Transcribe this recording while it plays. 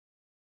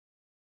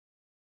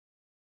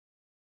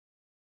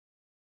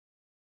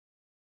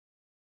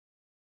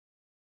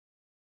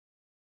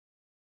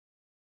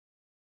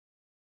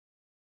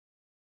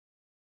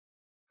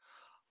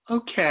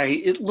Okay,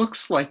 it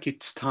looks like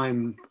it's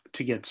time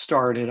to get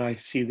started. I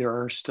see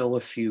there are still a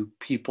few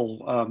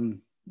people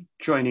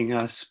joining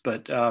us,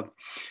 but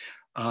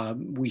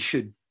we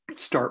should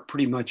start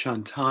pretty much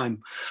on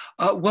time.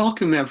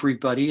 Welcome,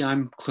 everybody.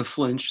 I'm Cliff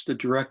Lynch, the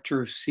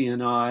director of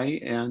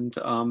CNI, and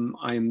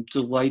I'm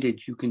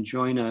delighted you can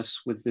join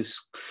us with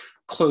this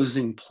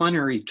closing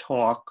plenary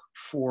talk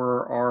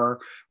for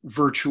our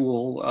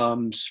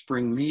virtual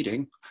spring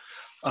meeting.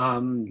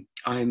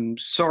 I'm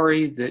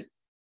sorry that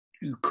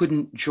you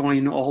couldn't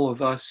join all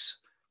of us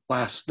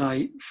last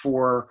night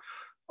for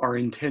our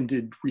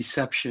intended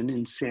reception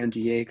in San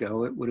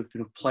Diego. It would have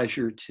been a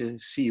pleasure to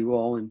see you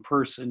all in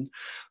person,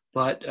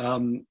 but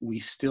we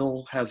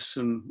still have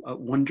some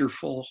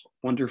wonderful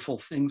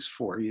things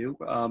for you.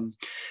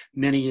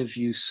 Many of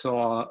you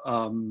saw,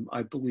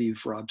 I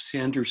believe, Rob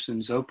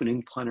Sanderson's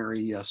opening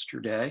plenary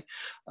yesterday,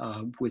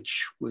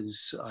 which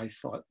was, I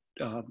thought,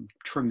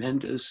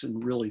 tremendous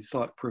and really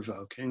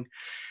thought-provoking.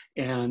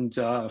 And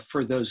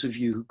for those of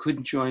you who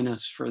couldn't join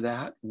us for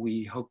that,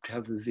 we hope to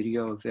have the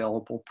video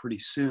available pretty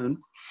soon.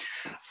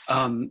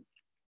 I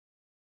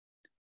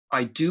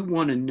do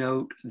want to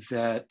note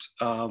that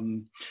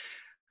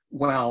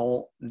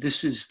while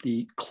this is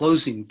the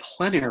closing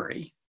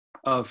plenary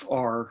of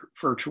our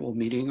virtual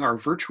meeting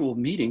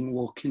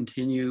will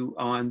continue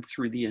on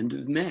through the end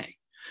of May.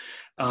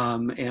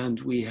 And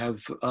we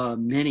have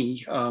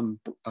many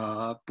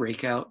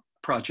breakout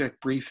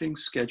project briefings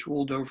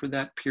scheduled over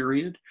that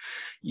period.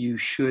 You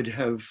should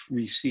have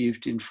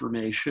received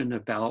information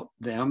about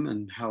them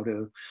and how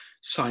to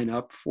sign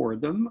up for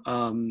them.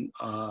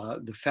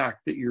 The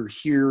fact that you're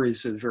here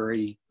is a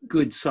very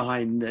good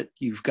sign that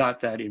you've got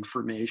that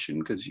information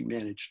because you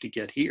managed to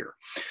get here.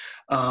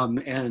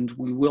 And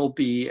we will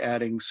be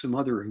adding some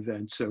other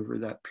events over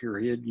that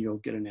period. You'll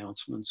get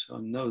announcements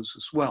on those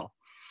as well.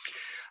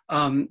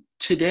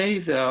 Today,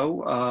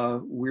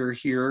 though, we're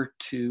here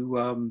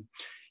to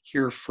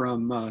hear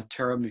from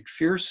Tara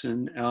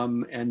McPherson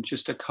and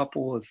just a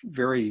couple of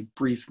very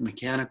brief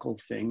mechanical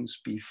things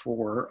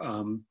before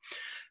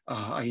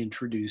I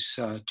introduce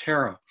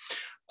Tara.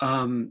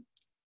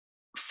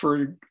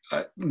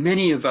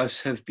 Many of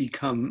us have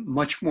become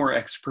much more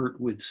expert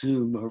with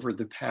Zoom over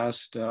the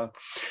past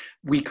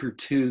week or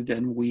two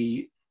than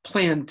we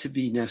planned to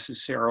be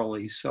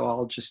necessarily, so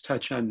I'll just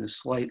touch on this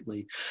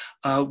slightly.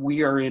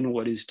 We are in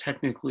what is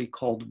technically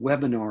called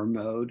webinar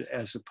mode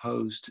as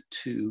opposed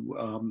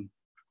to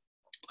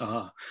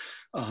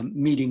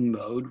meeting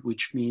mode,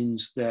 which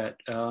means that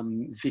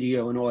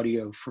video and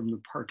audio from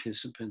the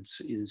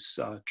participants is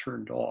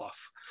turned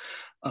off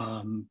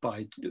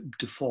by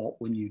default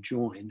when you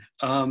join.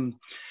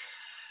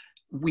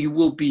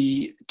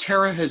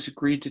 Tara has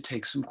agreed to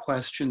take some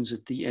questions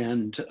at the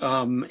end,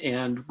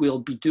 and we'll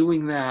be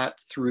doing that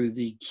through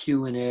the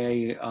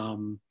Q&A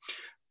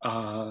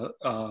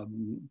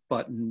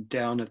button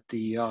down at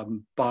the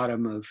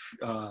bottom of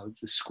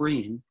the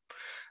screen.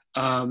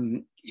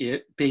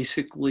 It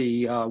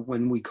basically,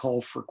 when we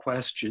call for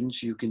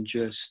questions, you can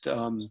just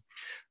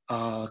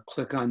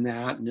click on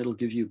that and it'll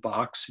give you a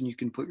box and you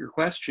can put your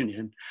question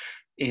in.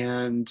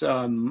 And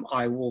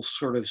I will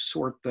sort of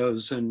sort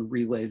those and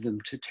relay them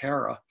to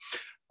Tara.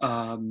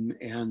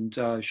 And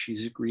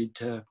she's agreed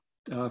to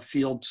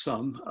field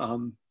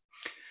some.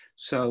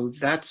 So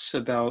that's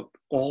about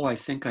all I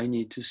think I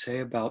need to say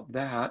about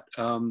that.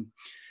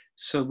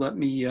 So let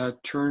me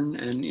turn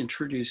and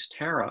introduce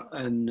Tara.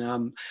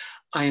 And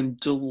I am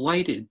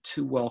delighted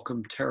to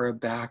welcome Tara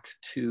back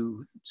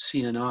to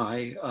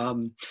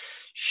CNI.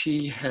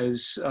 She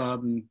has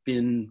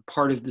been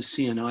part of the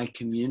CNI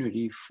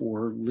community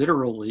for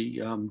literally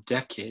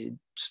decades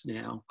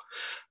now.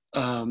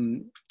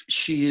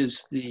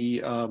 She's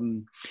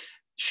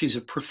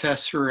a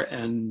professor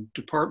and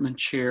department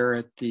chair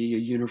at the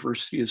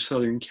University of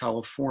Southern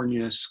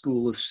California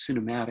School of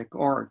Cinematic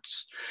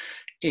Arts,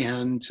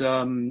 and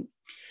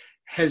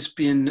has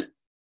been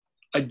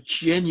a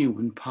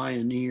genuine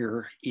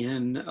pioneer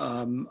in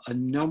a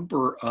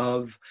number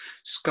of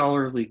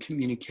scholarly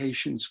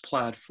communications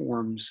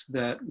platforms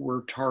that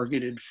were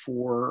targeted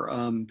for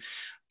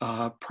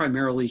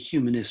primarily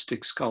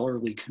humanistic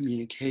scholarly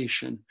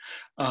communication.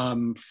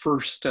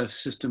 First, a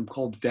system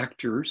called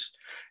Vectors,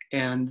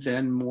 and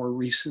then more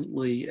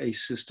recently, a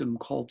system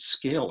called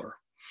Scalar.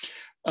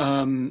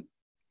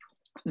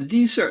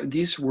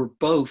 These were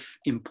both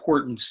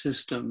important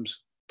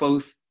systems,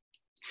 both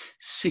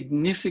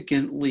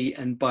significantly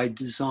and by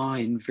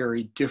design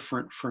very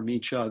different from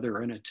each other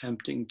and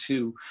attempting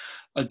to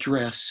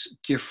address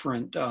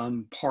different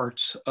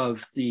parts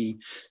of the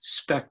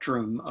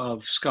spectrum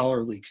of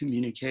scholarly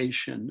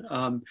communication.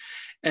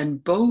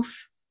 And both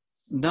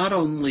not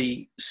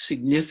only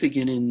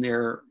significant in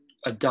their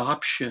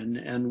adoption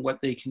and what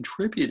they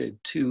contributed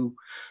to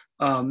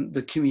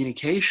the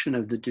communication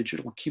of the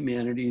digital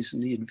humanities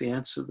and the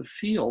advance of the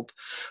field,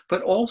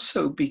 but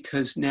also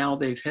because now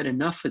they've had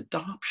enough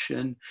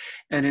adoption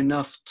and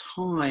enough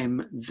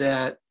time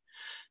that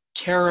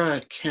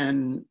Tara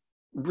can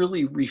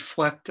really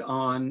reflect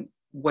on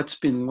what's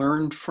been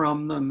learned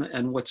from them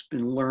and what's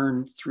been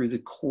learned through the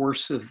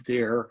course of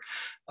their,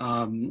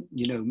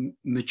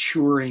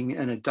 maturing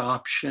and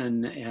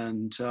adoption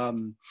and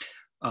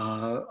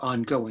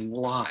ongoing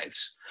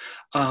lives.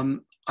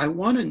 I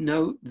want to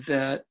note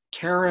that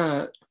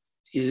Tara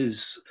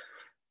is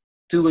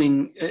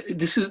doing,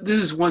 this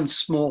is one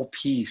small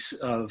piece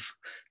of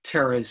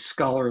Tara's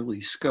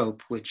scholarly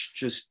scope, which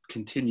just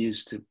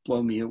continues to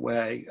blow me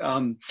away.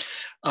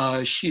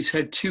 She's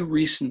had two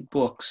recent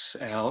books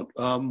out,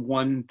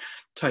 one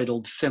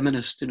titled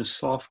Feminist in a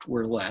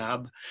Software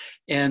Lab,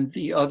 and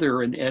the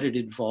other an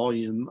edited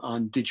volume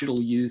on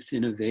digital youth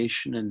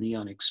innovation and the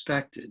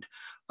unexpected.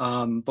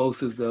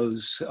 Both of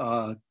those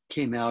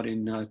came out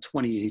in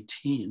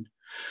 2018.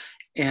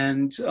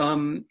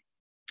 And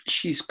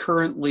she's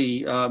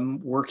currently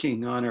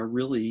working on a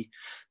really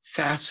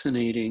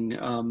fascinating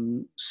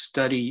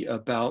study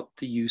about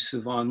the use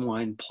of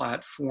online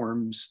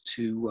platforms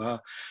to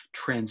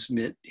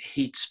transmit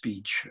hate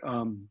speech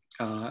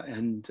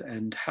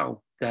and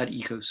how that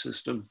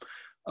ecosystem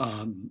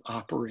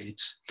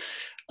operates.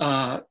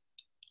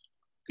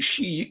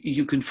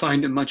 You can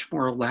find a much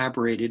more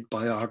elaborated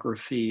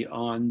biography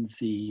on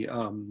the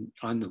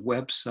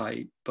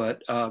website,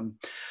 but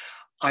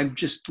I'm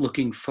just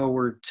looking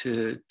forward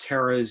to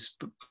Tara's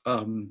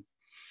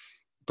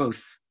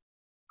both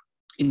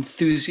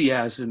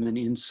enthusiasm and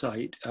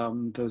insight.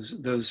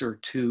 Those are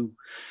two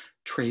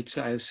traits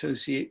I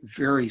associate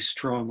very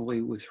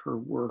strongly with her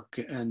work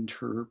and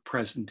her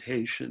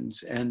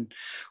presentations. And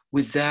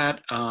with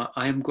that,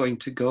 I'm going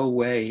to go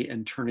away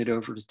and turn it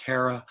over to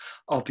Tara.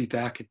 I'll be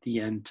back at the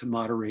end to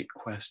moderate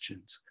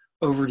questions.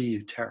 Over to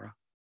you, Tara.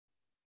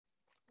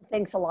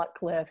 Thanks a lot,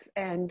 Cliff.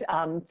 And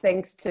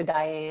thanks to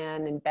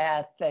Diane and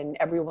Beth and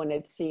everyone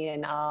at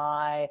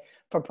CNI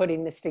for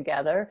putting this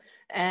together.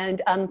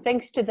 And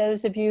thanks to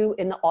those of you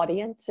in the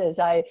audience. As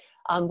I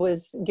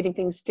was getting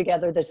things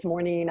together this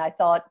morning, I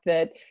thought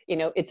that,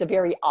 it's a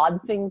very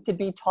odd thing to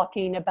be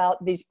talking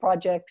about these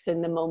projects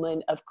in the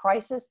moment of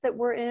crisis that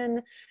we're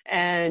in.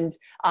 And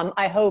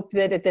I hope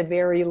that at the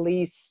very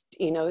least,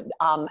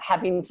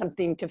 having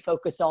something to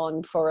focus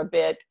on for a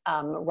bit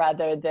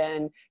rather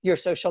than your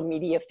social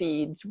media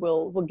feeds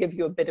will give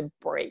you a bit of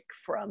break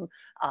from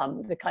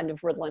the kind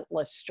of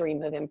relentless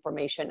stream of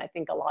information I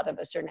think a lot of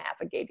us are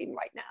navigating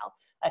right now.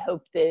 I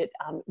hope that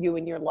you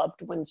and your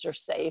loved ones are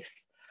safe.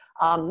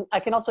 I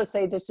can also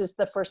say this is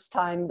the first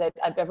time that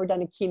I've ever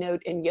done a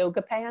keynote in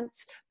yoga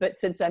pants, but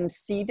since I'm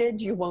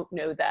seated, you won't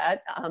know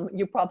that.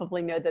 You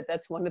probably know that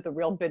that's one of the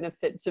real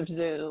benefits of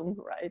Zoom,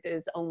 right,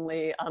 is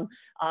only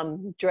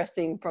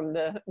dressing from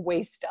the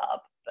waist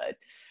up. But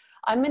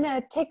I'm going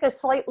to take a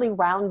slightly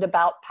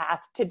roundabout path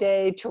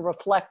today to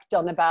reflect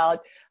on about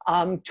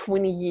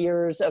 20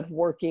 years of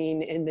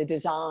working in the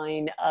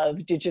design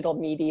of digital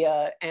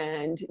media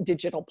and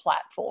digital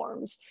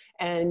platforms.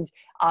 And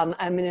I'm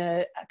going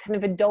to kind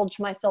of indulge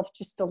myself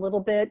just a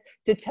little bit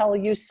to tell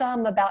you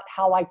some about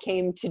how I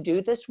came to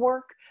do this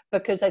work,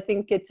 because I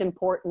think it's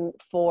important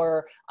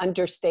for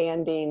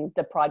understanding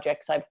the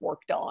projects I've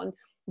worked on.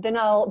 Then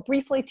I'll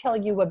briefly tell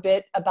you a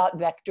bit about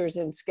vectors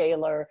and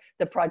scalar,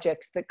 the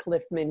projects that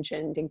Cliff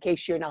mentioned, in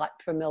case you're not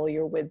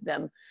familiar with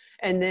them.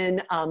 And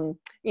then,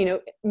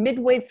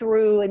 midway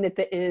through and at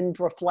the end,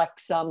 reflect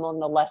some on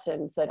the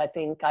lessons that I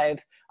think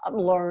I've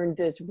learned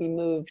as we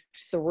moved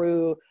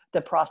through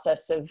the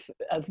process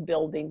of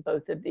building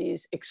both of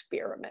these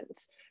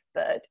experiments.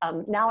 But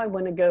now I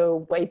want to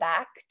go way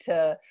back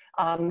to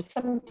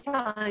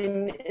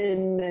sometime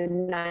in the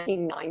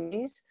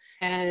 1990s.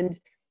 And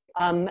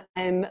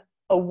I'm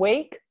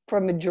awake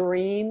from a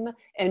dream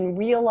and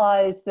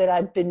realize that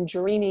I've been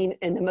dreaming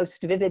in the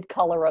most vivid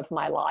color of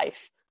my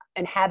life,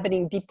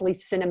 inhabiting deeply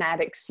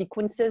cinematic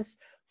sequences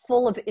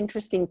full of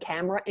interesting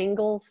camera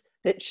angles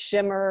that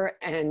shimmer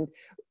and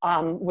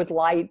with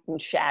light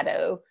and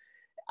shadow.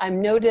 I've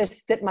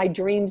noticed that my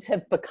dreams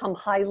have become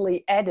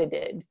highly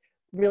edited,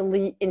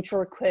 really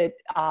intricate,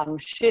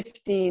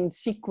 shifting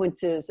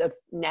sequences of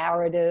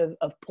narrative,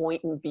 of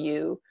point of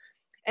view.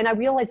 And I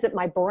realized that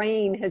my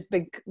brain has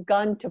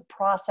begun to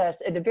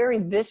process at a very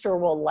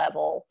visceral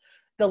level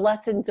the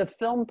lessons of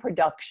film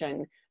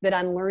production that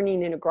I'm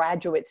learning in a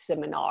graduate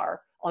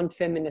seminar on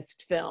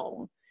feminist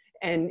film.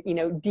 And,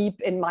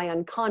 deep in my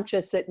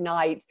unconscious at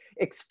night,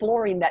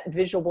 exploring that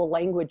visual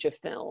language of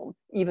film,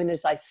 even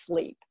as I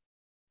sleep.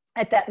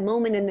 At that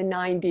moment in the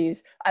 90s,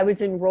 I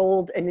was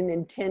enrolled in an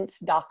intense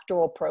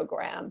doctoral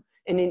program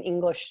in an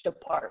English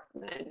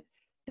department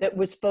that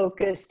was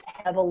focused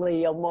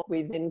heavily on what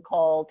we then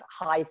called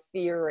high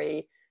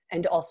theory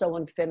and also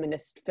on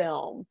feminist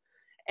film.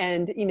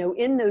 And,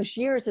 in those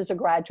years as a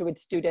graduate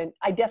student,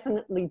 I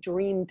definitely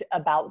dreamed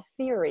about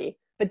theory,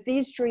 but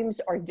these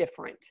dreams are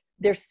different.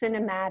 They're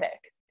cinematic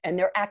and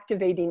they're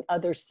activating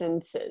other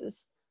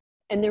senses.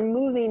 And they're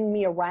moving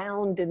me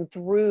around and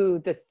through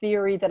the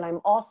theory that I'm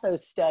also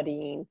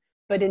studying,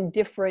 but in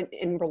different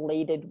and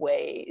related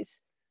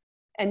ways.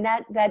 And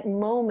that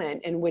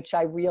moment in which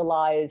I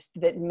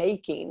realized that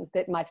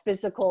my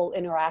physical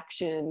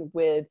interaction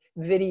with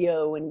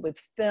video and with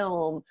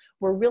film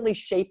were really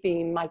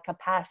shaping my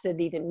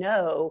capacity to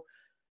know,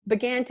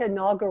 began to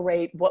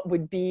inaugurate what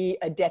would be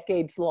a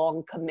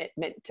decades-long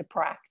commitment to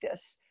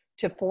practice,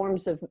 to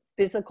forms of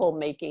physical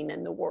making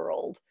in the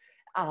world,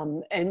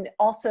 and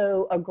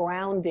also a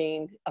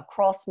grounding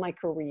across my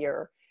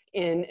career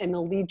in an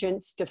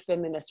allegiance to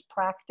feminist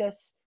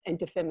practice and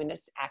to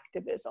feminist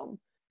activism.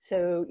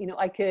 So,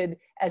 I could,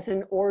 as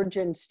an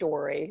origin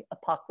story,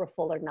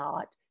 apocryphal or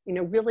not,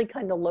 really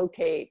kind of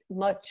locate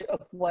much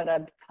of what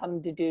I've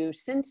come to do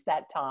since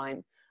that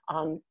time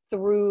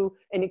through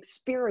an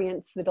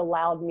experience that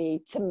allowed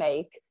me to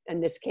make, in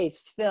this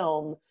case,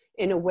 film,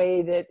 in a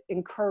way that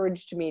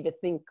encouraged me to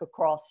think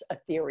across a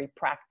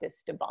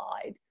theory-practice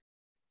divide.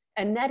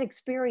 And that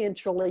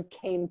experience really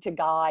came to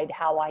guide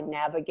how I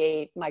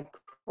navigate my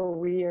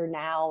career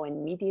now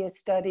in media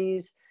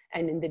studies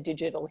and in the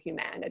digital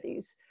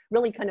humanities,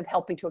 really kind of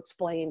helping to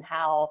explain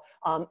how,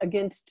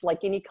 against like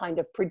any kind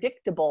of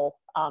predictable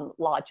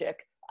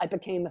logic, I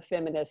became a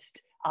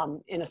feminist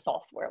in a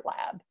software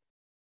lab.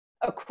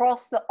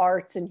 Across the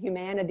arts and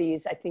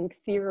humanities, I think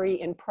theory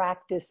and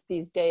practice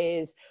these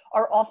days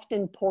are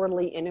often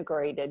poorly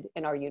integrated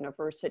in our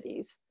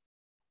universities.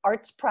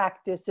 Arts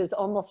practice is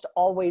almost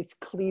always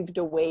cleaved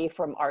away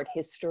from art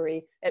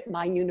history. At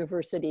my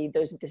university,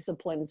 those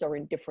disciplines are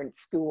in different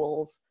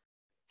schools.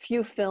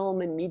 Few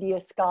film and media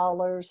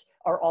scholars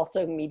are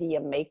also media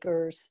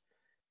makers.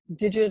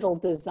 Digital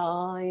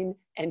design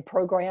and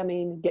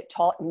programming get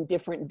taught in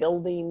different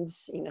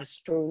buildings,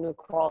 strewn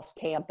across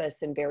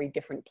campus in very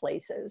different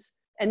places.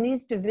 And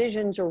these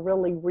divisions are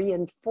really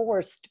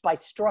reinforced by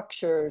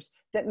structures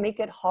that make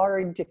it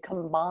hard to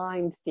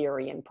combine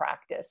theory and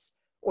practice,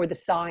 or the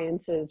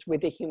sciences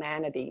with the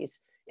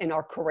humanities, in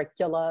our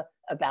curricula,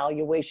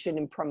 evaluation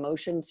and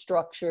promotion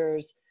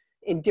structures,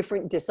 in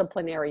different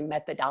disciplinary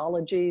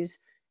methodologies,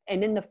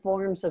 and in the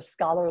forms of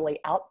scholarly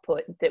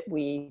output that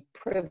we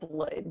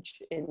privilege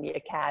in the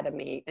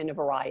academy in a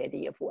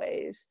variety of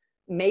ways.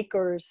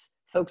 Makers,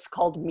 folks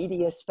called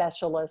media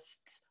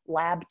specialists,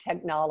 lab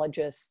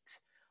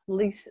technologists,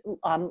 less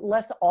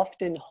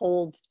often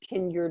hold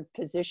tenured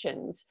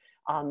positions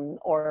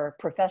or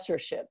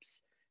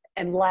professorships.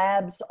 And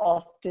labs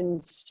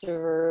often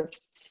serve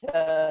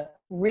to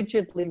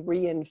rigidly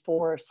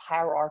reinforce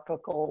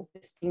hierarchical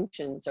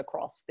distinctions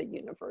across the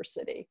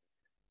university.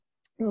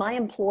 My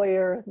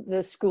employer,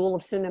 the School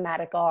of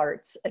Cinematic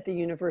Arts at the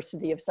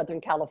University of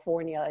Southern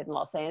California in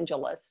Los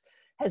Angeles,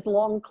 has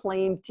long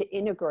claimed to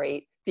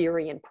integrate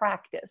theory and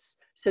practice.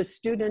 So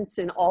students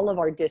in all of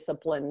our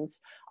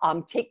disciplines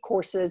take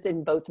courses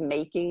in both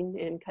making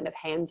and kind of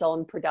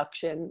hands-on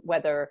production,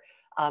 whether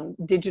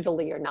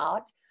digitally or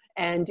not,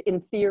 and in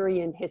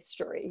theory and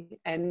history.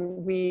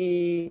 And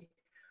we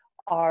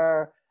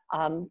are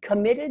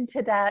committed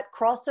to that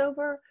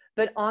crossover,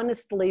 but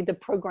honestly, the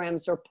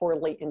programs are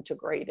poorly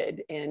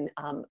integrated in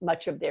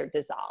much of their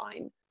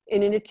design.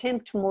 In an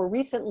attempt more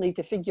recently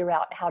to figure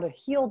out how to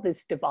heal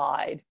this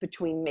divide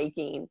between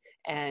making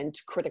and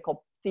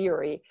critical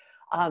theory,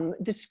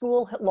 the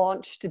school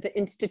launched the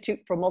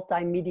Institute for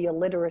Multimedia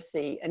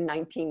Literacy in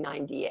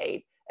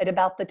 1998, at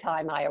about the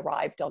time I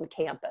arrived on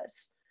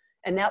campus.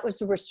 And that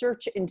was a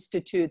research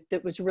institute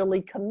that was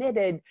really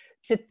committed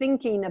to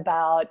thinking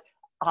about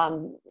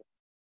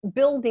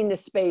building a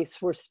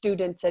space where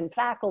students and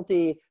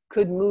faculty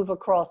could move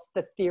across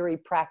the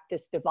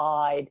theory-practice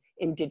divide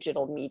in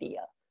digital media.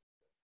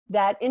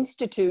 That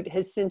institute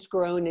has since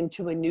grown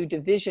into a new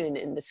division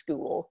in the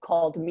school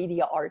called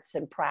Media Arts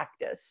and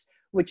Practice,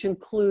 which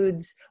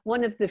includes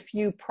one of the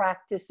few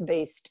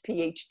practice-based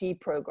PhD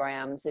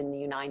programs in the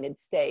United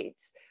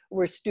States,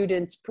 where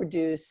students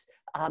produce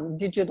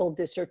digital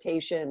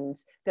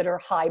dissertations that are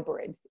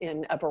hybrid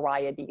in a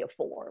variety of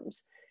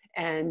forms.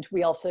 And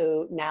we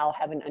also now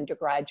have an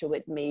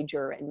undergraduate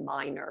major and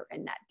minor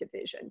in that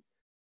division.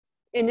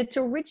 In its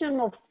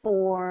original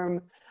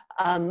form,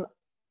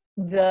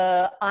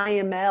 the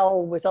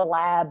IML was a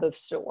lab of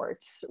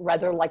sorts,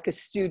 rather like a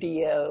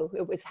studio.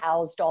 It was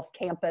housed off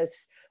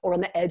campus or on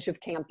the edge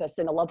of campus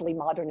in a lovely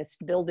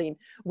modernist building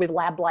with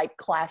lab-like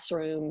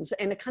classrooms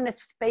and a kind of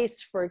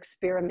space for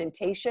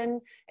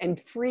experimentation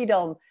and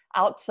freedom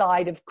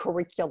outside of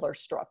curricular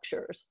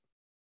structures.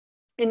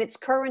 In its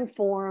current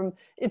form,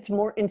 it's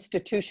more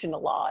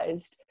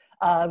institutionalized.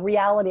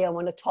 Reality I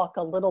want to talk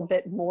a little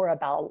bit more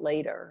about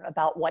later,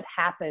 about what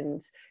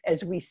happens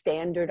as we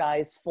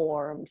standardize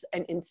forms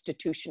and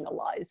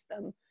institutionalize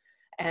them.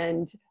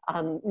 And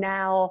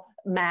now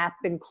MAP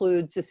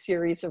includes a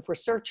series of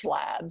research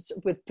labs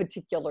with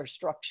particular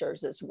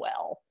structures as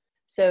well.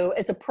 So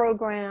as a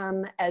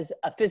program, as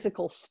a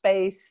physical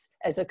space,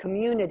 as a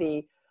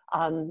community,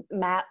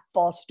 MAP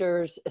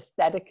fosters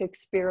aesthetic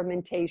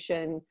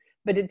experimentation,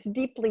 but it's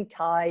deeply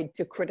tied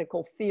to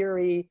critical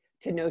theory,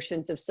 to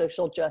notions of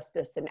social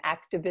justice and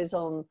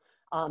activism,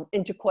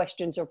 into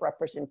questions of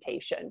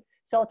representation.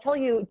 So I'll tell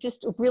you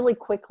just really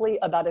quickly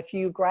about a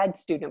few grad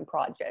student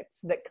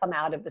projects that come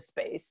out of the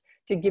space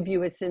to give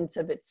you a sense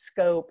of its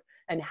scope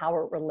and how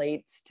it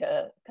relates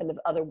to kind of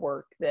other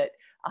work that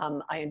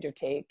I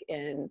undertake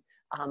in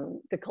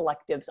the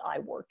collectives I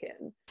work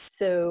in.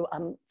 So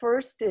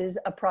first is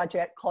a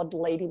project called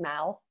Lady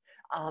Mouth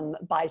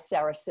by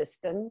Sarah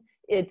Siston.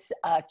 It's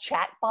a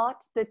chatbot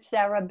that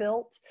Sarah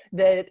built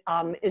that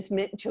is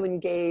meant to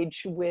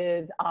engage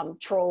with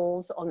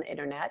trolls on the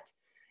internet.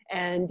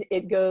 And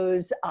it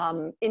goes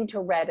into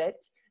Reddit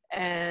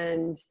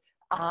and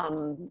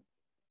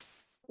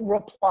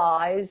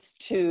replies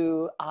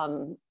to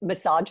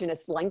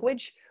misogynist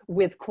language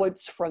with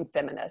quotes from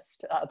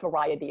feminist, a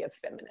variety of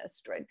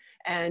feminists, right?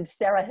 And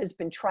Sarah has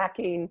been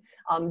tracking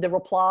the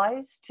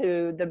replies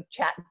to the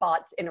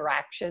chatbot's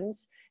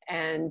interactions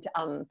and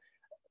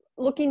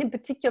looking in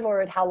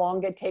particular at how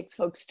long it takes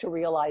folks to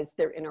realize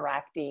they're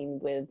interacting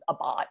with a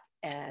bot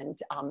and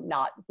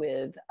not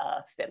with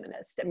a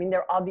feminist. I mean,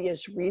 there are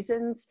obvious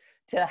reasons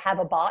to have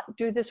a bot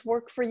do this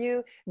work for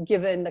you,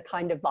 given the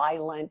kind of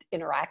violent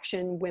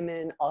interaction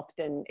women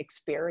often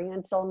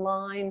experience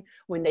online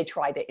when they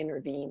try to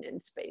intervene in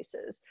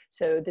spaces.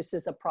 So this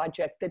is a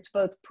project that's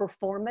both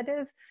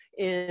performative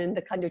in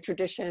the kind of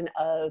tradition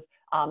of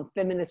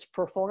feminist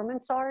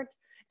performance art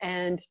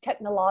and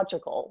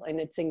technological in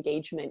its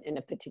engagement in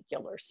a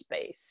particular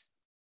space.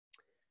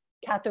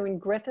 Catherine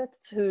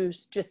Griffiths,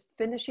 who's just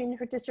finishing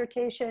her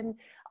dissertation,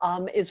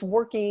 is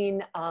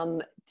working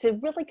to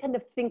really kind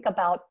of think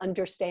about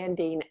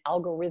understanding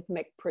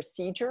algorithmic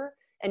procedure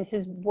and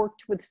has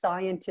worked with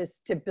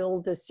scientists to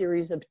build a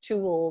series of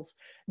tools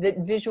that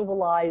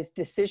visualize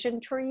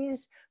decision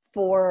trees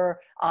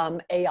for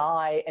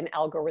AI and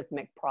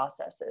algorithmic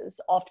processes,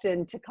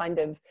 often to kind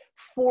of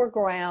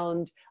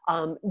foreground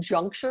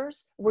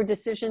junctures where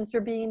decisions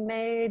are being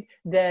made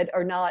that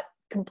are not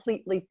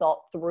completely thought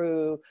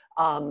through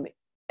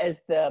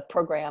as the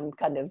program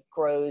kind of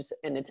grows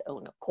in its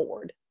own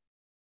accord.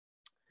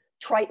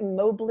 Triton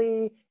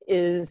Mobley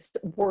is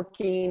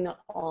working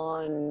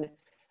on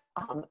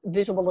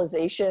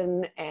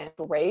visualization and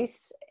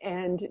race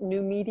and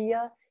new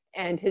media,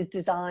 and has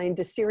designed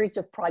a series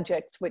of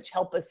projects which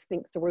help us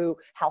think through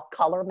how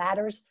color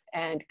matters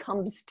and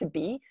comes to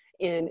be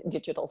in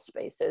digital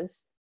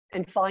spaces.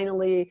 And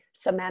finally,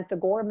 Samantha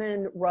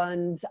Gorman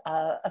runs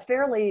a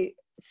fairly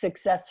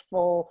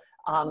successful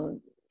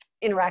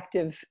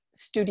interactive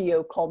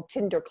studio called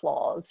Tinder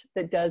Claws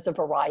that does a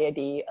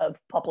variety of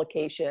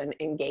publication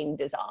and game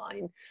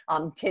design.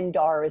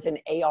 Tindar is an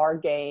AR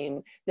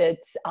game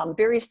that's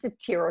very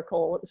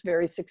satirical, it's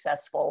very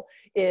successful.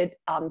 It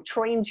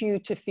trains you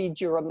to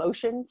feed your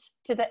emotions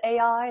to the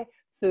AI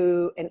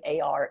through an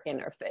AR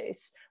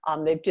interface.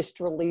 They've just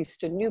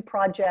released a new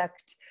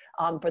project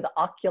for the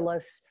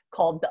Oculus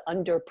called The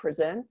Under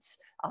Presents.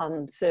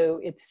 So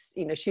it's,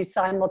 you know, she's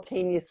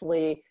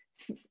simultaneously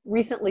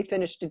recently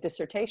finished a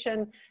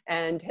dissertation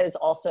and has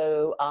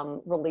also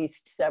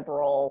released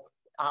several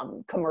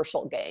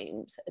commercial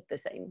games at the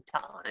same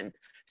time.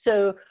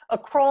 So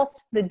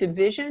across the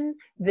division,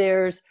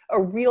 there's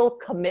a real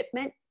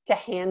commitment to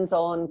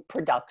hands-on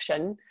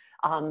production.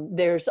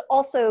 There's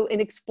also an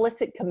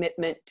explicit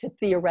commitment to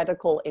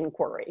theoretical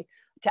inquiry,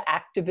 to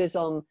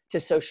activism, to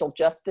social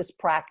justice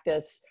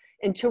practice,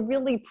 and to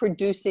really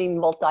producing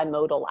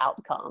multimodal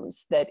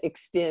outcomes that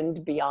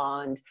extend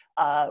beyond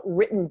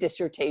written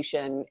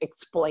dissertation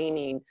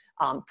explaining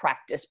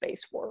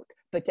practice-based work,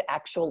 but to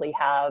actually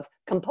have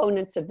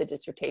components of the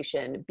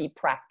dissertation be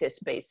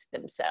practice-based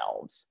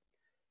themselves.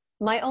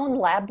 My own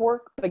lab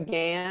work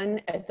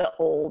began at the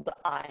old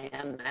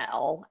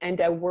IML,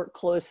 and I work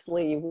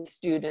closely with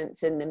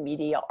students in the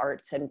Media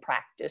Arts and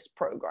Practice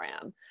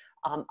program.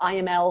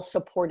 IML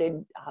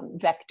supported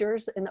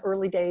vectors in the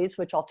early days,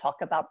 which I'll talk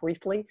about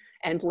briefly,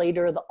 and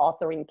later the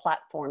authoring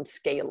platform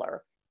Scalar.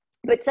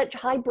 But such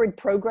hybrid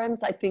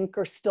programs, I think,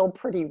 are still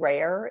pretty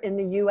rare in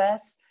the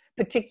US,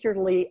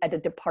 particularly at a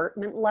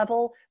department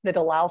level that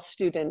allows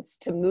students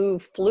to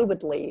move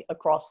fluidly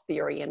across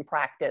theory and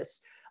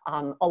practice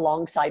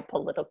alongside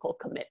political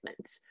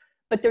commitments.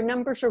 But their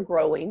numbers are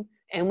growing.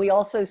 And we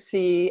also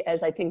see,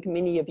 as I think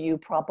many of you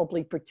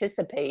probably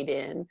participate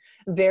in,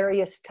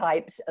 various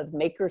types of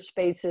maker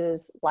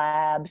spaces,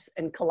 labs,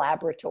 and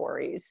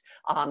collaboratories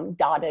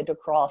dotted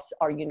across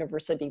our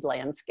university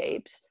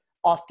landscapes,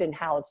 often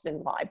housed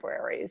in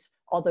libraries,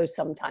 although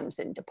sometimes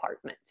in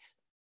departments.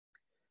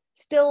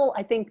 Still,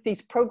 I think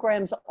these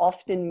programs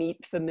often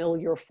meet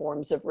familiar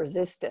forms of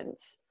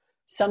resistance.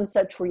 Some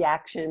such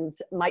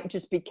reactions might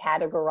just be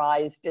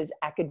categorized as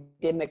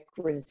academic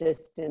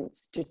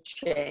resistance to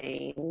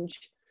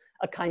change,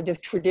 a kind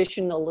of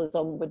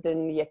traditionalism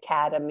within the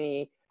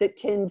academy that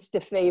tends to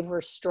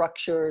favor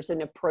structures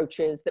and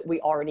approaches that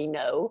we already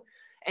know,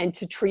 and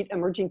to treat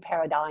emerging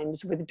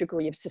paradigms with a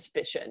degree of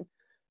suspicion.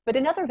 But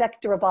another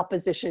vector of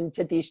opposition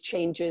to these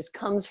changes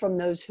comes from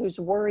those whose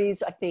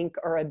worries, I think,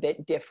 are a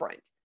bit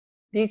different.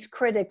 These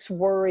critics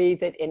worry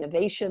that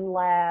innovation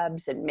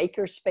labs and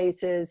maker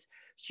spaces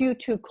hew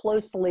too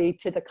closely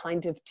to the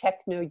kind of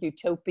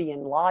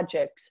techno-utopian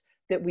logics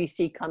that we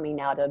see coming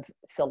out of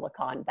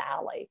Silicon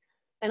Valley.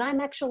 And I'm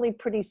actually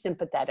pretty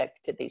sympathetic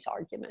to these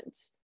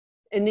arguments.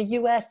 In the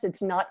US,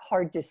 it's not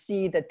hard to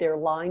see that there are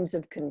lines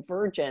of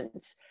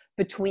convergence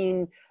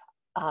between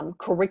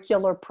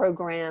curricular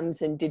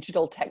programs and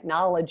digital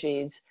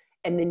technologies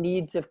and the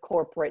needs of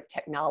corporate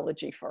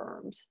technology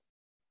firms.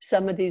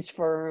 Some of these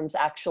firms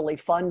actually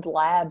fund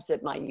labs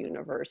at my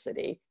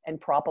university and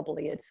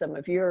probably at some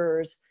of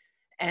yours,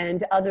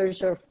 and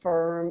others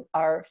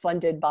are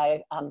funded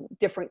by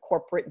different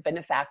corporate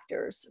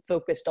benefactors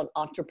focused on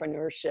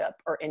entrepreneurship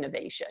or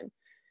innovation.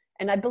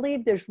 And I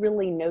believe there's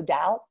really no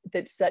doubt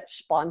that such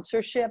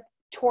sponsorship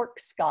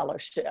torques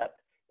scholarship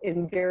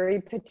in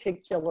very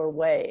particular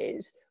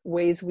ways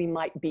we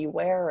might be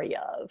wary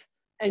of.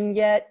 And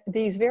yet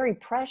these very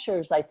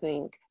pressures, I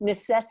think,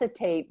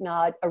 necessitate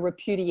not a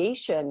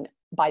repudiation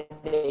by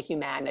the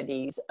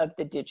humanities of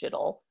the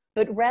digital,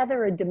 but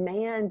rather a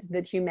demand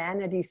that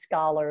humanities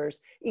scholars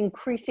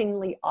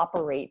increasingly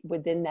operate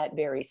within that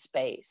very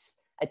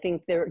space. I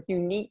think their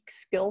unique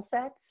skill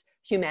sets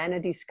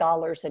humanities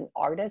scholars and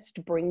artists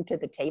bring to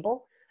the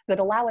table that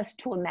allow us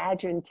to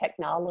imagine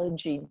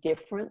technology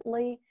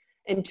differently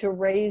and to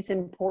raise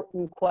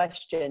important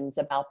questions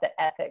about the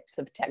ethics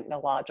of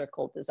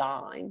technological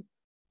design.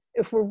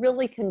 If we're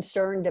really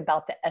concerned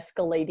about the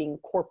escalating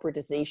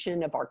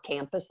corporatization of our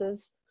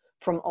campuses,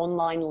 from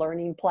online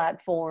learning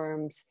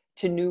platforms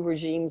to new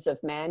regimes of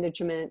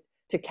management,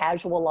 to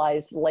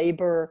casualized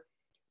labor,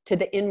 to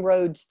the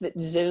inroads that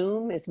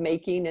Zoom is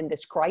making in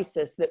this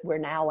crisis that we're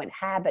now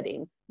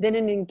inhabiting, then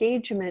an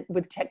engagement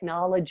with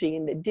technology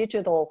and the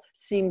digital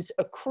seems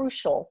a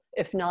crucial,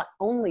 if not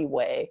only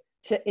way,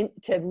 to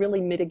really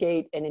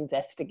mitigate and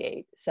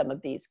investigate some of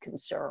these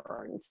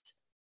concerns.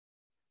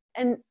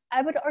 And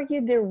I would argue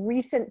there are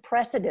recent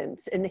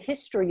precedents in the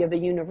history of a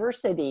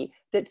university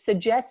that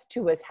suggest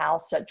to us how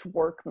such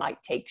work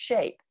might take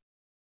shape.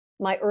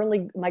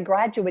 My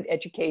graduate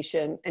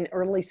education and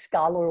early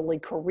scholarly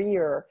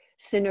career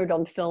centered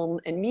on film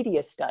and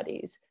media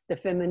studies, the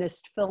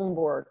feminist film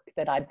work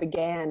that I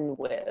began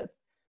with.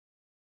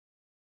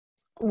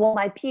 While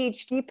my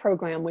PhD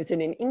program was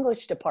in an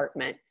English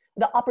department,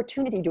 the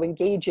opportunity to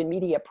engage in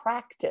media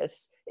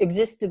practice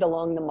existed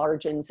along the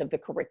margins of the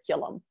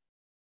curriculum.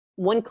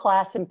 One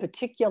class in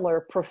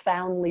particular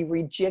profoundly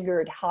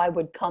rejiggered how I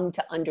would come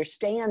to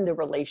understand the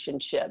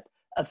relationship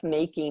of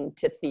making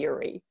to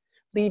theory,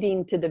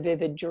 leading to the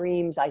vivid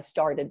dreams I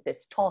started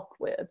this talk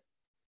with.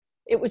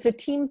 It was a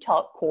team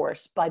talk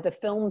course by the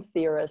film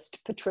theorist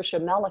Patricia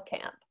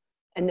Mellencamp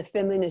and the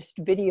feminist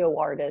video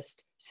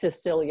artist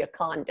Cecilia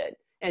Condit.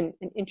 And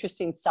an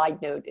interesting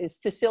side note is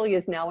Cecilia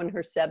is now in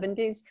her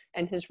 70s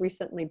and has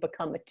recently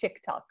become a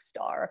TikTok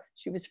star.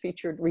 She was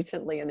featured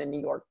recently in the New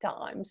York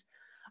Times.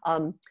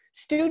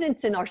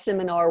 Students in our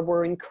seminar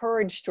were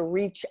encouraged to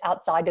reach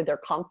outside of their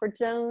comfort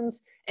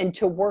zones and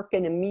to work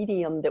in a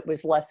medium that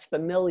was less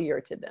familiar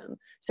to them.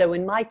 So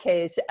in my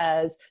case,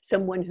 as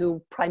someone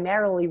who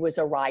primarily was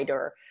a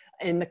writer,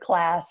 in the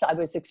class, I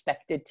was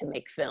expected to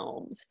make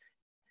films.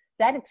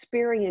 That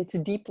experience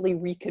deeply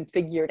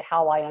reconfigured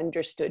how I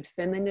understood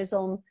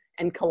feminism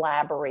and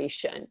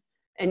collaboration.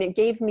 And it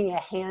gave me a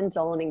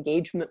hands-on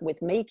engagement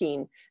with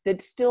making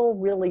that still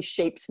really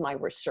shapes my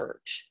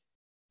research.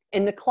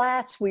 In the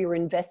class, we were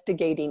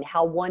investigating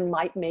how one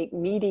might make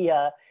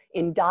media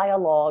in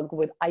dialogue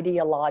with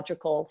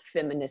ideological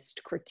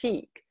feminist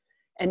critique.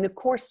 And the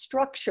course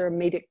structure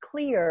made it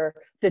clear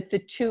that the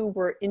two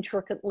were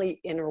intricately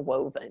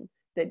interwoven,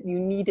 that you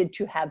needed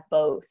to have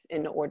both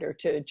in order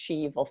to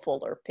achieve a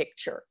fuller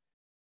picture.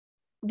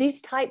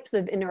 These types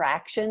of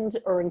interactions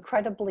are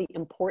incredibly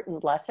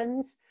important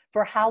lessons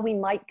for how we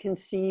might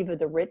conceive of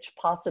the rich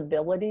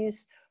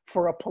possibilities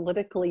for a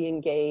politically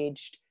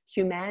engaged,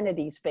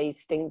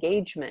 humanities-based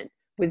engagement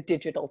with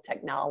digital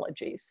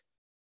technologies.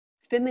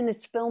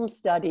 Feminist film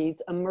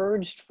studies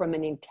emerged from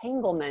an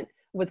entanglement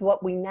with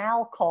what we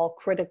now call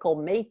critical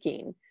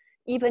making,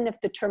 even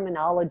if the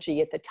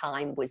terminology at the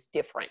time was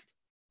different.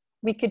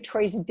 We could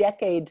trace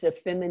decades of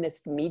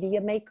feminist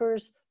media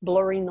makers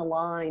blurring the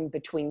line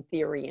between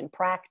theory and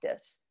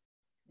practice.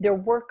 Their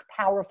work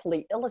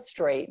powerfully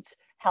illustrates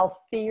how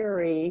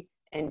theory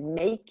and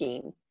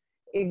making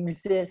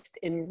exist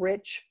in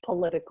rich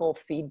political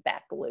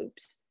feedback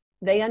loops.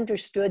 They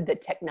understood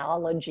that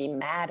technology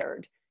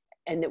mattered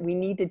and that we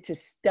needed to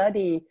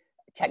study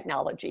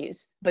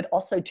technologies, but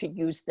also to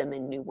use them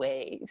in new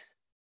ways.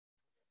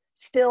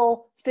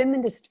 Still,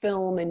 feminist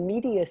film and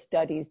media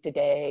studies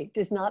today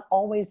does not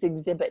always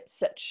exhibit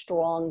such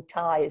strong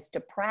ties to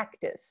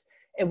practice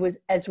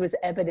as was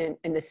evident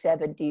in the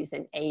 70s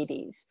and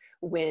 80s,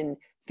 when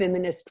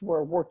feminists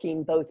were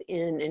working both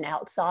in and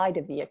outside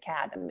of the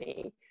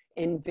academy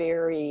in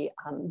very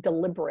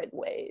deliberate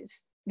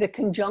ways. The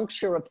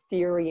conjuncture of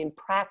theory and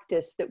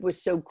practice that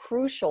was so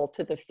crucial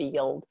to the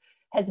field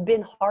has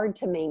been hard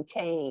to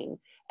maintain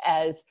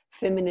as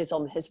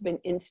feminism has been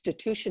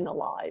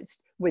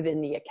institutionalized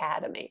within the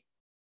academy.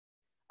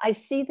 I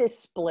see this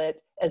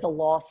split as a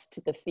loss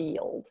to the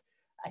field.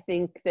 I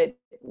think that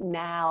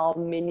now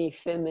many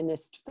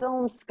feminist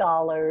film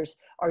scholars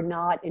are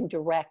not in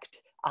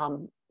direct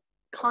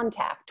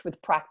contact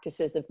with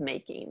practices of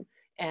making,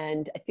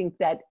 And I think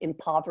that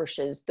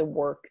impoverishes the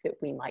work that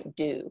we might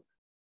do.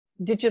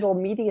 Digital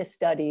media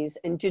studies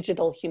and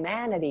digital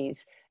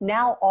humanities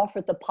now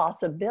offer the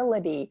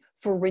possibility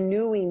for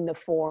renewing the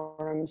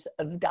forms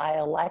of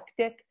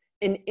dialectic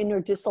and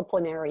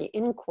interdisciplinary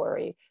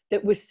inquiry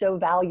that was so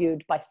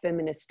valued by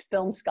feminist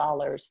film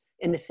scholars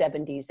in the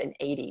 70s and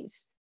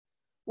 80s.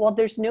 While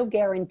there's no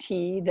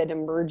guarantee that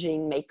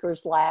emerging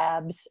makers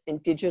labs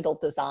and digital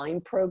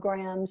design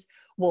programs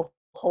will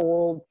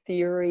hold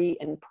theory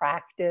and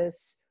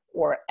practice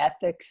or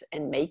ethics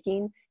and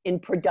making in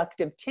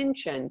productive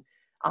tension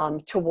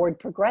toward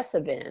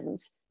progressive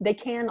ends, they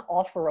can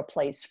offer a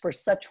place for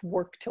such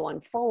work to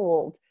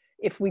unfold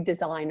if we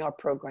design our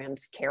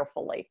programs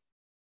carefully.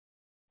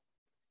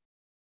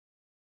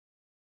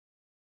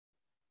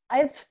 I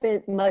have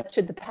spent much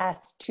of the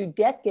past 2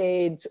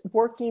 decades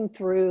working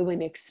through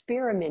and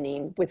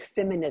experimenting with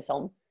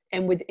feminism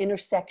and with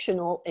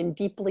intersectional and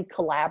deeply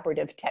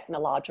collaborative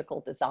technological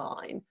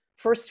design,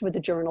 first with the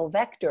journal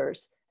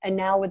Vectors, and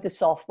now with the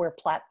software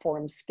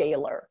platform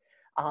Scalar,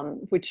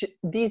 which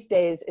these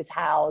days is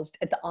housed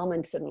at the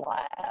Amundsen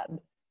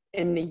Lab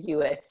in the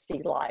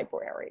USC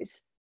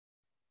libraries.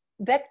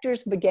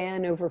 Vectors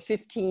began over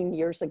 15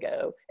 years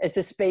ago as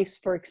a space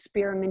for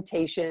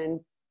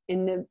experimentation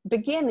in the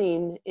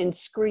beginning in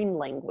screen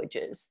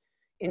languages,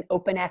 in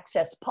open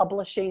access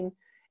publishing,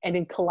 and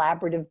in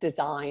collaborative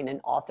design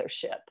and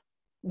authorship.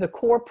 The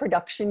core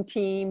production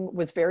team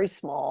was very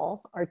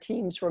small. Our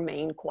teams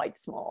remain quite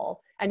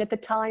small. And at the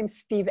time,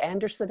 Steve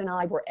Anderson and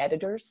I were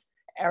editors.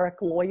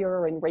 Eric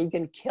Lawyer and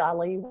Reagan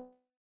Kelly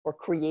were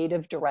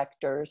creative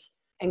directors,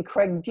 and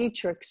Craig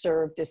Dietrich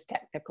served as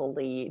technical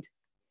lead.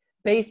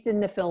 Based in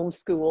the film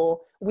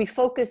school, we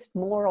focused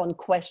more on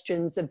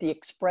questions of the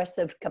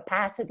expressive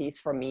capacities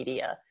for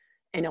media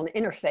and on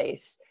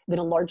interface than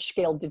on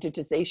large-scale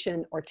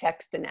digitization or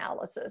text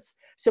analysis.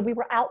 So we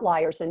were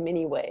outliers in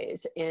many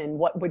ways in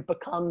what would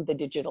become the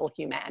digital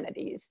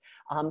humanities,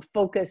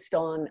 focused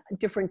on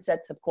different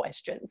sets of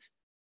questions.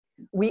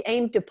 We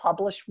aimed to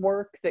publish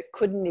work that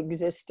couldn't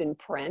exist in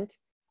print,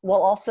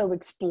 while also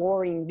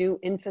exploring new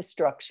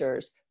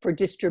infrastructures for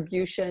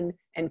distribution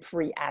and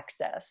free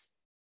access.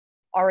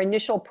 Our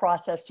initial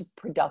process of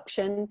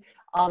production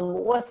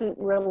wasn't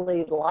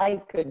really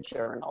like a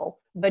journal,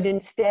 but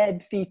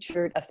instead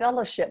featured a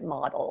fellowship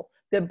model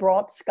that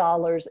brought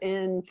scholars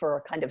in for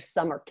a kind of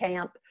summer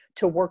camp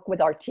to work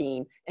with our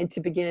team and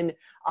to begin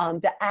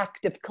the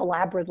act of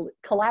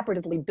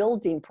collaboratively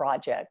building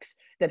projects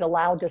that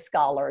allowed a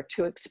scholar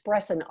to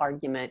express an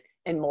argument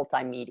in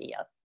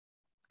multimedia.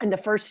 And the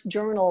first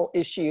journal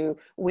issue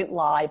went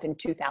live in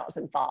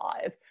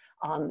 2005.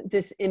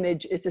 This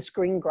image is a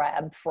screen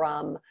grab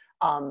from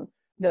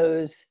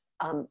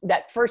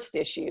that first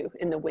issue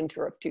in the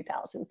winter of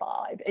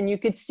 2005. And you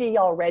could see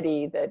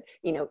already that,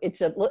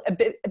 it's a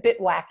bit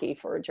wacky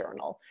for a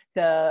journal.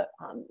 The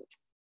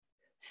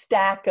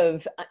stack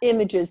of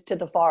images to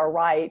the far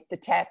right, the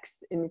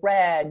text in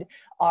red,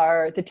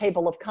 are the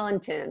table of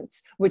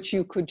contents, which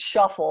you could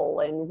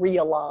shuffle and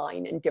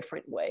realign in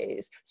different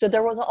ways. So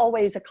there was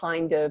always a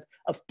kind of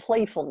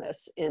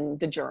playfulness in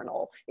the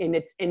journal. In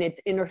its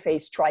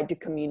interface tried to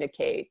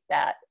communicate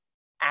that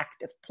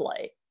active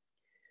play.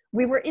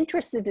 We were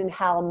interested in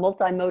how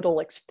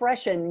multimodal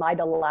expression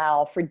might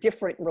allow for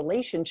different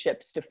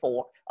relationships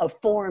of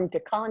form to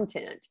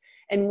content,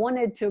 and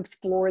wanted to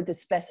explore the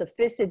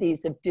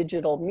specificities of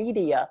digital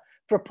media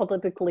for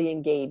politically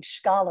engaged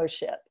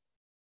scholarship.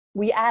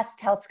 We asked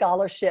how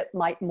scholarship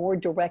might more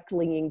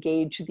directly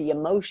engage the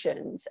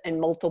emotions and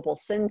multiple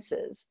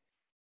senses.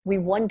 We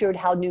wondered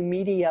how new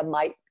media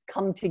might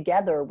come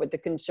together with the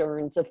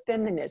concerns of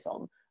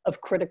feminism,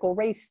 of critical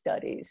race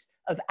studies,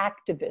 of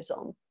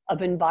activism,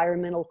 of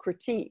environmental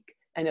critique,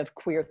 and of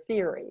queer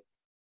theory.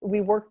 We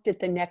worked at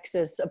the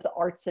nexus of the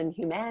arts and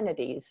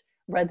humanities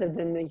rather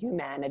than the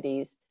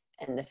humanities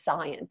and the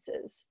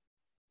sciences.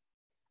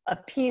 A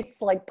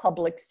piece like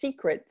Public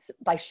Secrets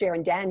by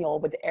Sharon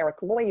Daniel with Eric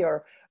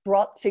Lawyer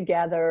brought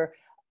together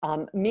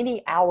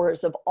many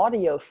hours of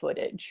audio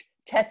footage,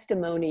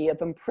 testimony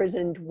of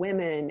imprisoned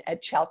women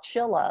at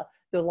Chowchilla,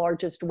 the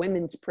largest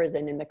women's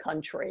prison in the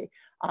country.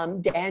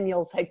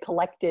 Daniels had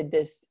collected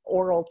this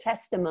oral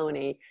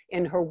testimony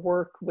in her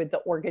work with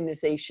the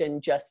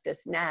organization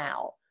Justice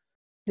Now.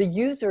 The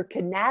user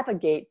can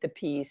navigate the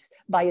piece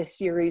by a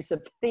series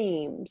of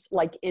themes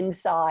like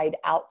inside,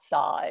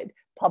 outside,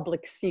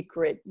 public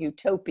secret,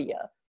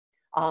 utopia,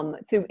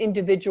 through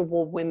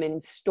individual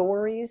women's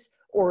stories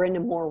or in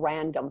a more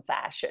random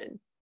fashion.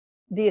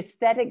 The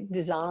aesthetic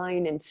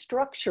design and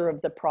structure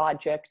of the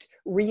project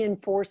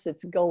reinforce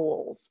its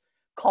goals,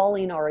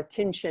 calling our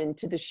attention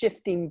to the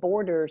shifting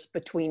borders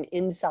between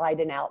inside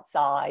and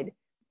outside,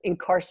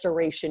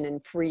 incarceration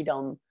and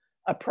freedom,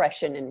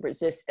 oppression and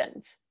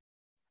resistance.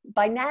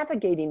 By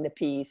navigating the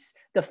piece,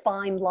 the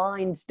fine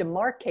lines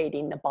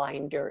demarcating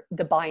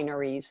the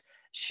binaries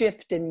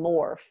shift and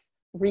morph,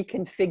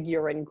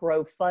 reconfigure and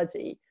grow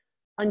fuzzy,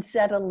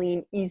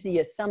 unsettling easy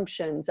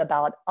assumptions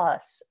about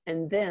us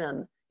and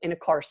them in a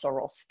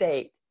carceral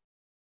state.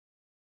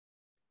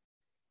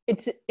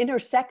 It's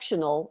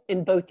intersectional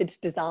in both its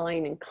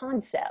design and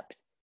concept.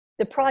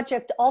 The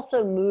project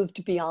also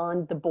moved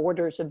beyond the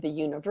borders of the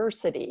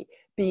university,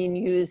 being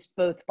used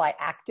both by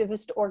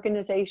activist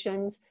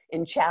organizations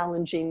in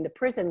challenging the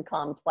prison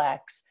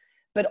complex,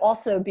 but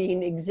also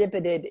being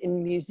exhibited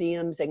in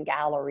museums and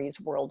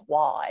galleries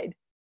worldwide.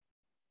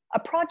 A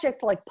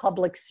project like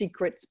Public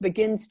Secrets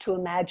begins to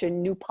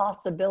imagine new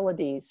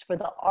possibilities for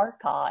the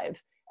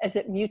archive as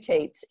it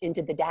mutates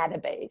into the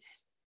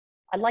database.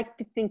 I like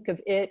to think of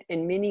it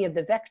and many of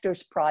the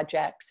Vectors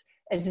projects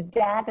as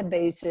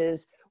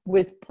databases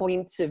with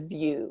points of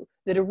view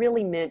that are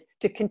really meant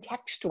to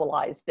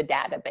contextualize the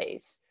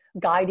database,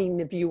 guiding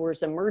the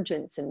viewer's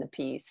emergence in the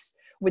piece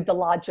with the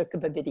logic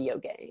of a video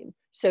game.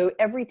 So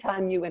every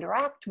time you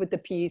interact with the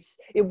piece,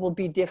 it will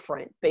be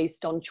different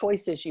based on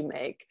choices you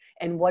make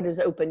and what is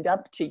opened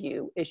up to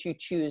you as you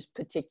choose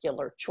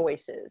particular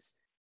choices.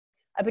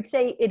 I would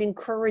say it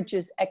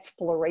encourages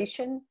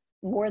exploration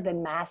more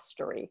than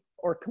mastery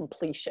or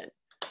completion.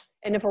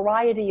 And a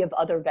variety of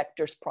other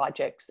Vectors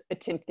projects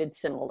attempted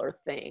similar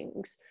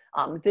things.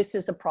 This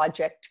is a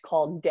project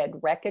called Dead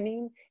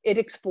Reckoning. It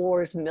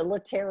explores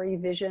military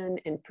vision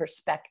and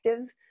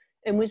perspective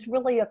and was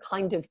really a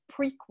kind of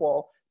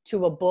prequel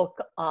to a book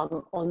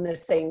on the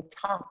same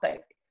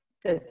topic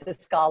that the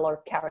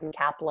scholar Karen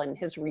Kaplan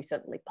has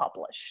recently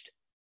published.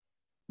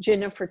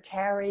 Jennifer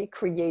Terry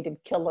created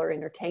Killer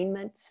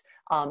Entertainments,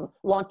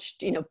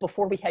 launched,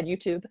 before we had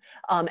YouTube,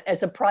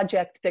 as a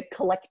project that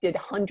collected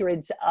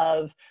hundreds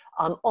of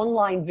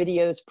online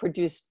videos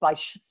produced by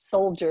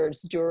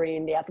soldiers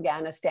during the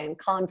Afghanistan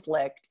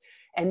conflict,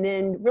 and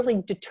then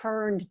really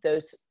deturned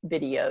those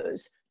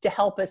videos to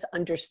help us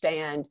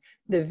understand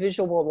the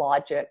visual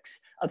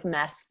logics of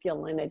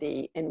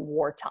masculinity in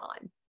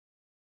wartime.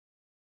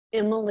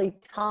 Emily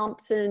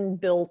Thompson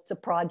built a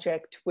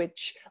project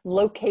which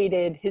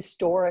located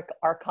historic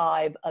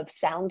archive of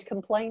sound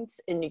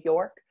complaints in New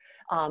York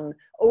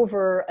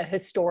over a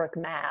historic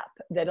map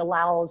that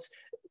allows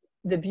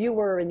the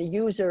viewer and the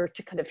user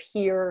to kind of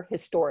hear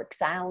historic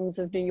sounds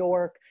of New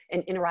York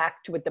and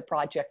interact with the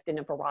project in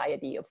a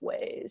variety of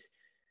ways.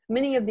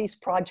 Many of these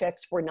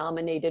projects were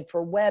nominated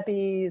for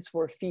Webbies,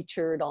 were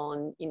featured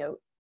on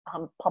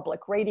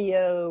public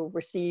radio,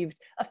 received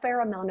a fair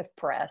amount of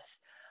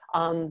press.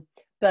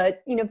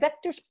 But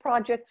Vectors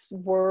projects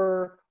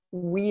were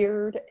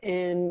weird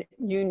and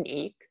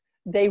unique.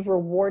 They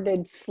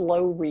rewarded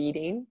slow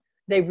reading.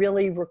 They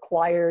really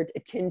required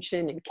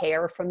attention and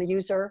care from the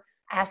user,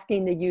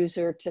 asking the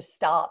user to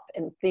stop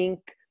and think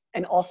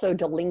and also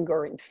to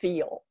linger and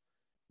feel.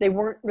 They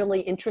weren't really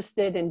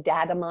interested in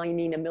data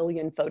mining a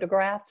million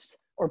photographs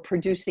or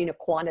producing a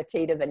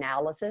quantitative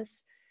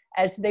analysis,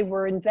 as they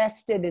were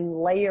invested in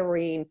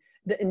layering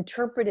the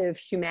interpretive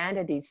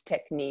humanities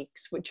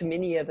techniques, which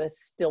many of us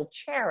still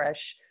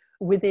cherish,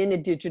 within a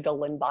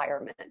digital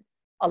environment,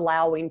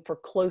 allowing for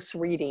close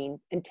reading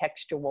and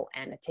textual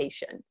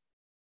annotation.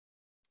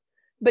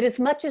 But as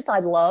much as I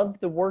love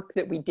the work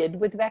that we did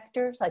with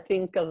Vectors, I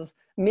think of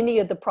many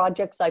of the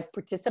projects I've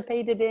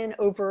participated in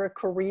over a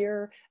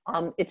career,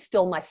 it's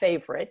still my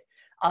favorite.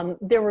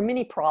 There were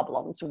many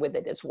problems with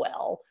it as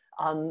well.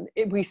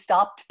 We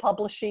stopped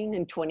publishing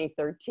in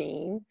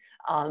 2013.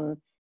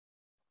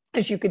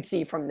 As you could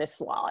see from this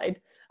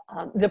slide,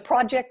 the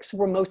projects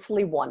were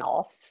mostly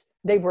one-offs.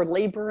 They were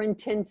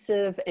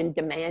labor-intensive and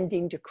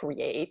demanding to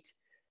create.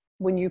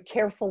 When you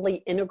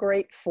carefully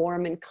integrate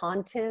form and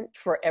content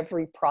for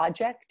every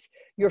project,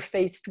 you're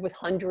faced with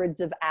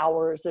hundreds of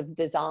hours of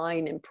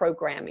design and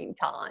programming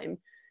time,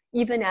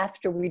 even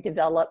after we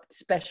developed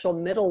special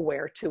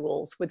middleware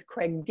tools with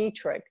Craig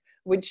Dietrich,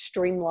 which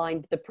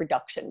streamlined the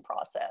production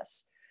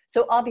process.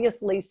 So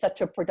obviously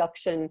such a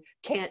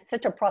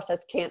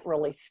process can't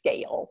really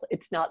scale.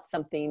 It's not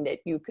something that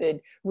you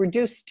could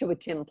reduce to a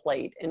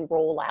template and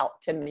roll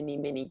out to many,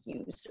 many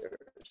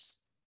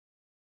users.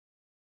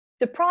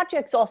 The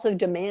projects also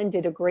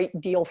demanded a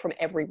great deal from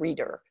every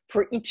reader,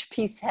 for each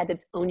piece had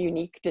its own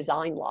unique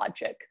design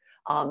logic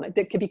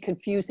that could be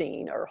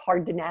confusing or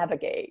hard to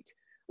navigate.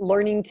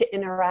 Learning to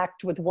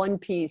interact with one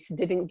piece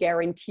didn't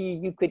guarantee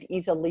you could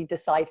easily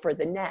decipher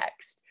the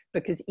next,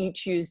 because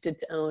each used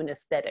its own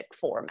aesthetic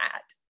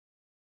format.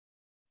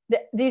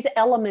 These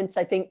elements,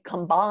 I think,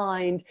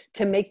 combined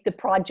to make the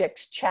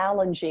projects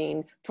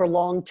challenging for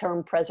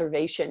long-term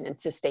preservation and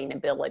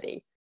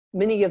sustainability.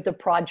 Many of the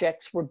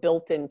projects were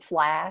built in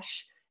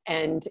Flash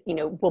and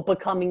will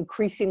become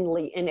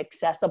increasingly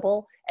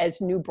inaccessible as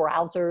new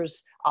browsers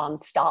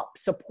stop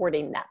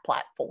supporting that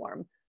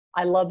platform.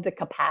 I love the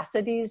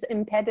capacities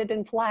embedded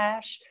in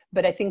Flash,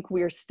 but I think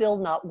we're still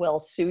not well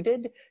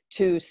suited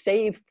to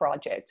save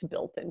projects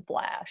built in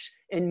Flash,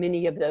 and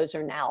many of those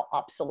are now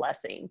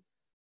obsolescing.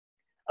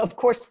 Of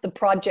course, the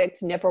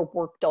projects never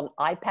worked on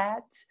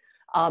iPads.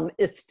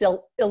 Is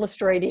still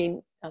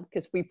illustrating,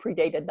 because we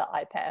predated the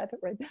iPad,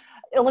 right?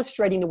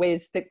 Illustrating the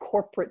ways that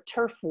corporate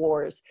turf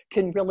wars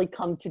can really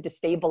come to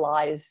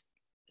destabilize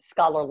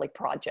scholarly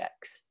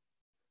projects.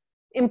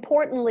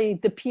 Importantly,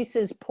 the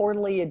pieces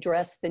poorly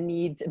address the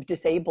needs of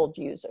disabled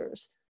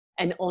users,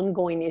 an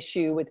ongoing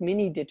issue with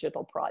many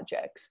digital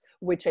projects,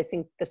 which I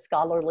think the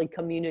scholarly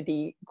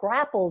community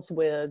grapples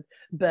with,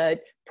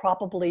 but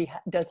probably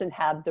doesn't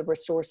have the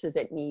resources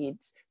it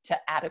needs to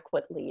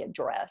adequately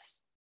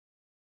address.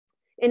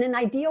 In an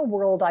ideal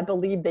world, I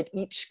believe that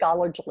each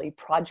scholarly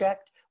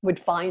project would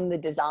find the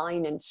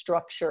design and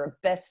structure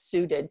best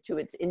suited to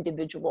its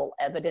individual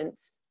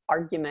evidence,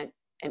 argument,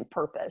 and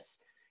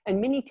purpose.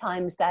 And many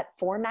times that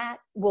format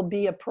will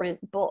be a print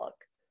book.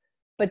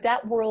 But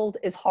that world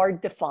is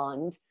hard to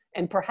fund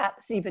and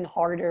perhaps even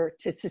harder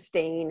to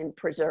sustain and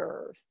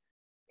preserve.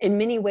 In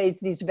many ways,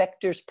 these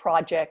vectors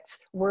projects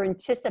were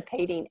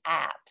anticipating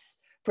apps,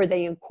 for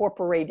they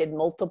incorporated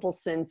multiple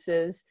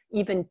senses,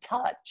 even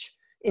touch,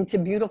 into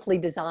beautifully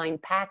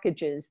designed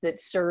packages that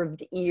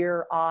served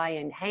ear, eye,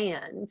 and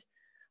hand.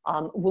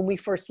 When we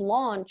first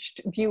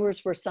launched,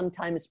 viewers were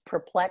sometimes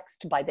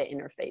perplexed by the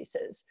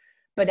interfaces.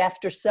 But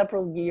after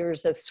several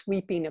years of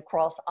sweeping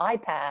across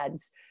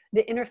iPads,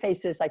 the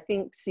interfaces, I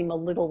think, seem a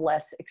little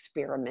less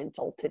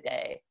experimental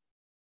today.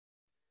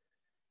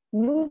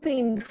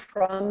 Moving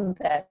from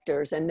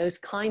vectors and those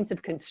kinds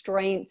of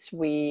constraints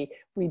we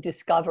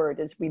discovered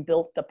as we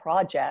built the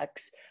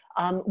projects,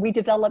 we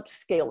developed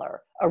Scalar,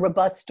 a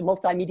robust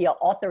multimedia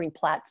authoring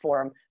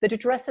platform that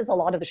addresses a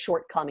lot of the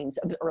shortcomings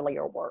of the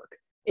earlier work.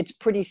 It's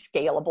pretty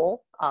scalable.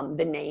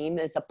 The name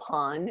is a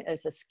pun,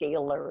 as a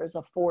scalar is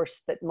a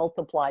force that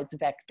multiplies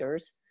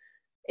vectors.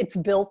 It's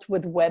built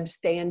with web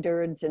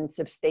standards and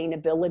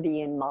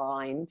sustainability in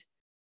mind.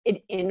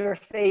 It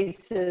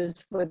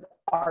interfaces with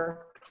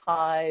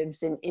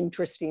archives in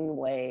interesting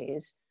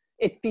ways.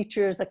 It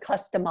features a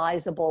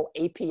customizable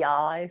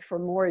API for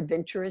more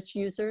adventurous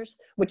users,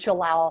 which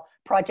allow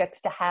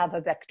projects to have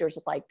a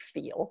vectors-like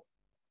feel.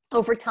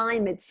 Over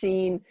time, it's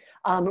seen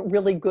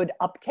really good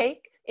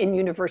uptake in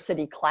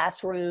university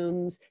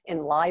classrooms,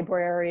 in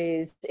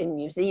libraries, in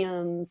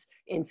museums,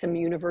 in some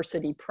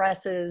university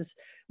presses.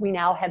 We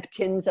now have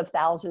tens of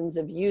thousands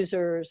of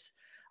users.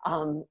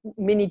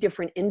 Many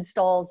different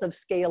installs of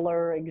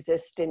Scalar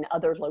exist in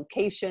other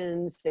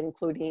locations,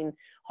 including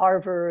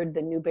Harvard,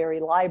 the Newberry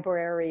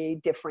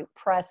Library, different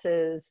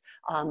presses.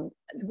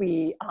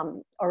 We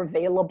are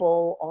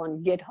available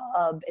on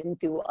GitHub and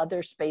through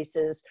other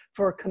spaces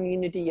for a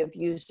community of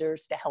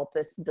users to help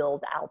us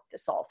build out the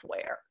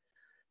software.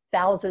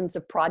 Thousands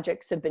of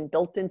projects have been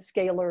built in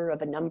Scalar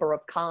of a number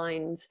of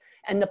kinds,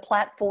 and the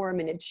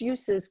platform and its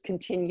uses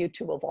continue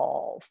to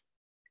evolve.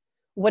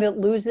 What it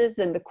loses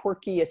in the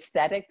quirky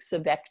aesthetics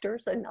of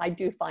vectors, and I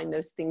do find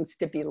those things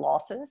to be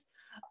losses,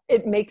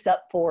 it makes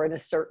up for in a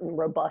certain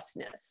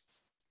robustness.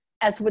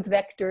 As with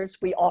vectors,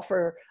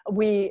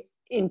 we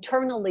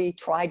internally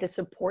try to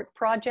support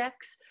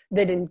projects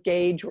that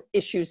engage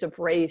issues of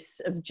race,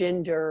 of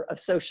gender, of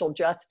social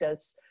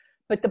justice,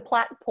 but the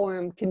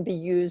platform can be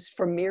used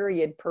for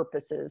myriad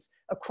purposes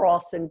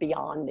across and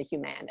beyond the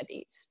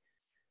humanities.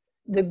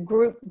 The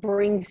group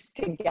brings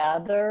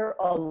together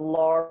a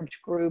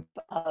large group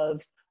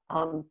of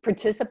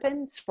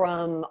participants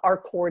from our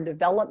core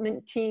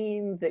development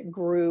team that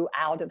grew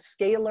out of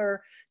Scalar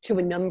to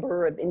a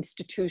number of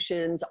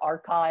institutions,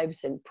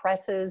 archives, and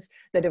presses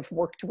that have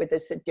worked with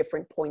us at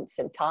different points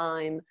in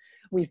time.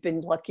 We've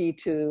been lucky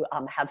to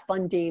have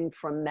funding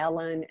from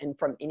Mellon and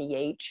from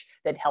NEH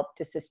that helped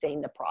to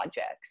sustain the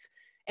projects.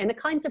 And the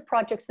kinds of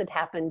projects that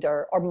happened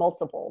are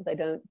multiple.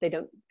 They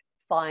don't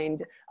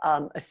find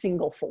a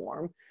single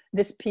form.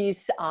 This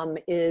piece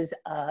is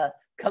a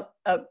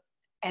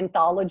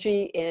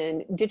anthology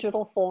in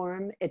digital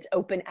form. It's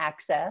open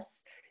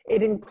access.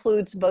 It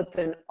includes both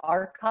an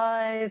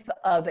archive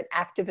of an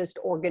activist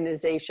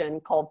organization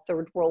called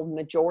Third World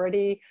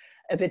Majority,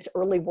 of its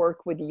early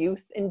work with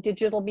youth in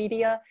digital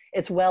media,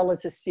 as well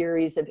as a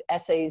series of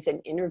essays and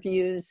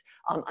interviews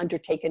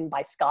undertaken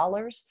by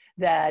scholars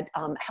that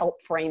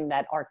help frame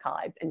that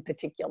archive in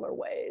particular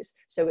ways.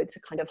 So it's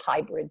a kind of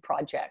hybrid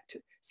project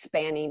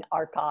spanning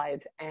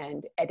archive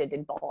and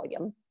edited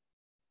volume.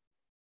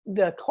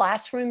 The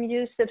classroom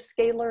use of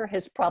Scalar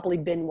has probably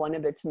been one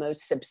of its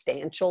most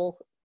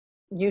substantial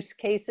use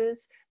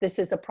cases. This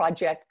is a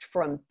project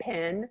from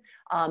Penn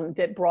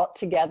that brought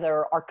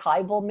together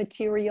archival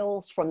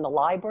materials from the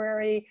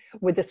library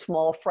with a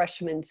small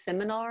freshman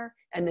seminar,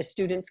 and the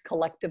students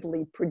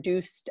collectively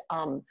produced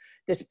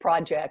this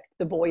project,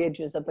 The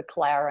Voyages of the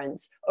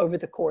Clarence, over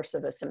the course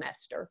of a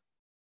semester.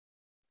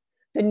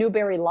 The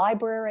Newberry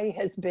Library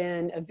has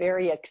been a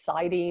very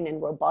exciting and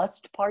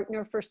robust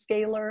partner for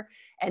Scalar,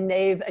 and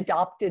they've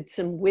adopted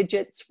some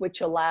widgets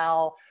which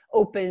allow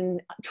open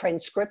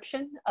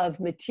transcription of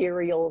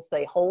materials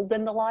they hold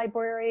in the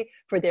library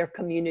for their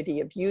community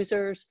of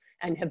users,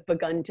 and have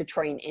begun to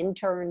train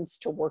interns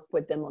to work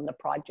with them on the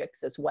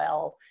projects as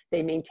well.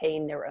 They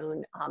maintain their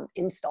own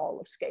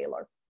install of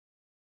Scalar.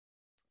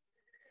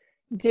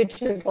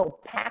 Digital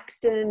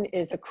Paxton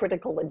is a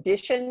critical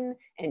edition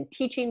and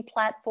teaching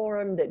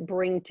platform that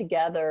bring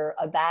together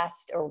a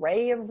vast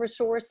array of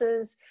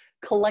resources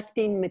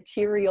collecting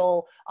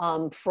material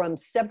from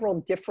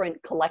several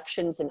different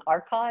collections and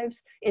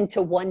archives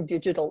into one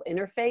digital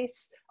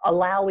interface,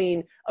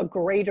 allowing a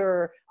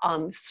greater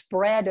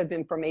spread of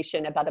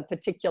information about a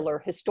particular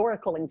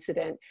historical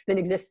incident than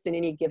exists in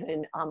any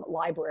given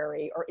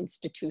library or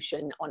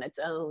institution on its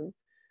own.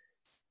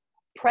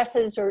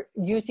 Presses are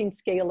using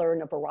Scalar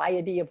in a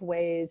variety of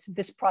ways.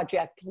 This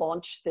project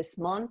launched this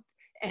month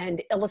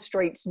and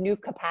illustrates new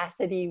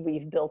capacity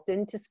we've built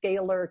into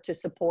Scalar to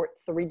support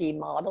 3D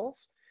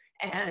models.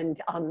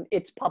 And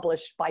it's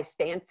published by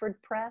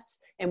Stanford Press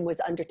and was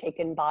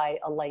undertaken by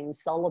Elaine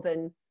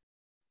Sullivan.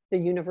 The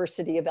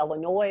University of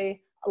Illinois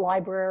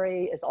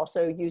Library is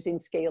also using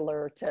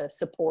Scalar to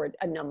support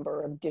a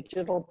number of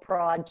digital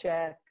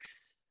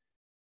projects.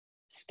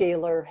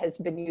 Scalar has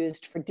been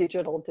used for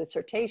digital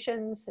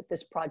dissertations.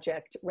 This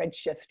project,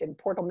 Redshift and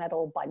Portal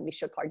Metal by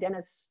Misha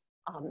Cardenas.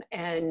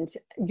 And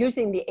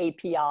using the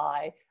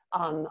API,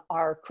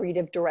 our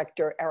creative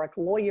director, Eric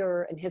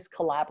Lawyer, and his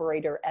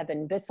collaborator,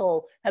 Evan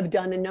Bissell, have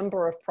done a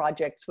number of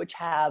projects which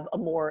have a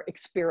more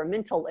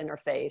experimental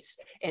interface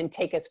and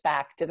take us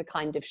back to the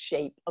kind of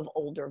shape of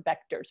older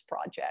vectors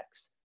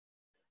projects.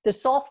 The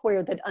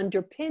software that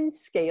underpins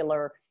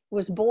Scalar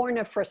was born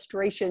of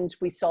frustrations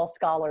we saw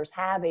scholars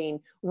having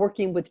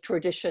working with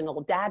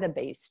traditional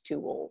database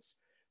tools.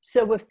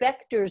 So if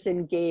vectors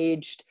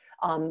engaged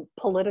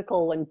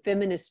political and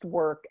feminist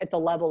work at the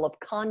level of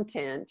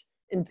content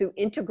and through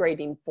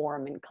integrating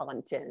form and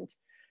content,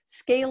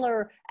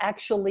 Scalar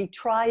actually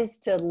tries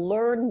to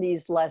learn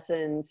these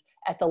lessons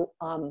at the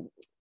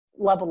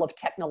level of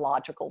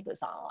technological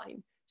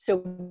design. So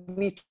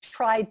we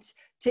tried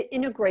to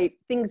integrate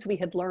things we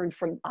had learned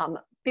from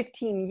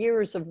 15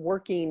 years of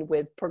working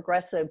with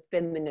progressive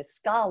feminist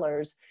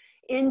scholars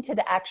into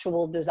the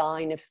actual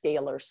design of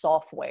Scalar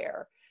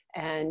software.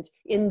 And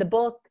in the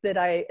book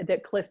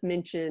that Cliff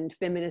mentioned,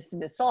 Feminist in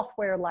the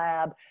Software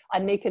Lab, I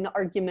make an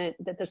argument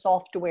that the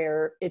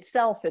software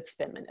itself is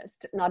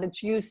feminist, not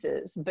its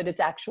uses, but its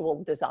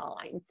actual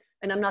design.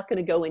 And I'm not going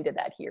to go into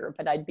that here,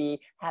 but I'd be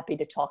happy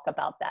to talk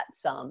about that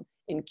some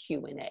in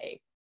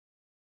Q&A.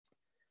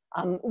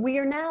 We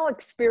are now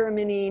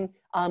experimenting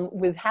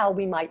with how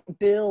we might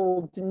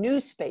build new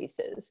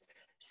spaces,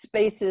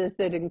 spaces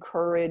that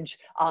encourage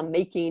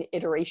making,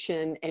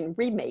 iteration, and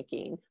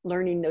remaking,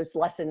 learning those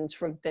lessons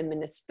from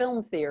feminist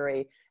film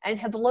theory, and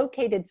have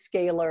located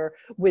Scalar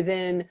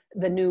within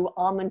the new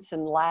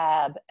Amundsen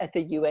Lab at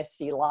the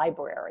USC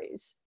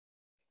Libraries.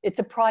 It's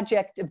a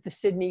project of the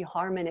Sidney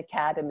Harman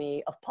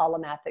Academy of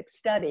Polymathic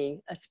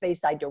Study, a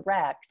space I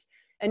direct,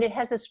 and it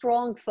has a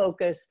strong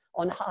focus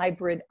on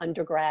hybrid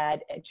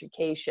undergrad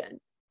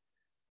education.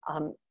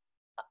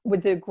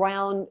 With the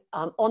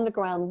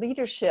on-the-ground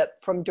leadership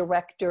from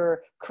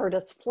director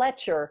Curtis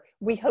Fletcher,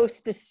 we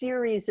host a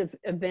series of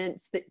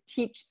events that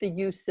teach the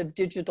use of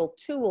digital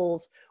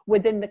tools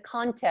within the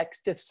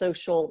context of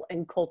social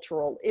and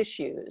cultural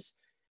issues,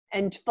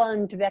 and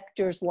fund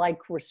vectors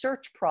like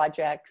research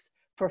projects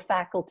for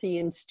faculty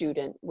and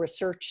student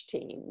research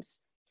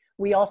teams.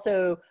 We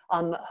also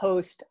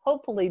host,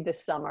 hopefully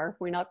this summer,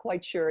 we're not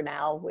quite sure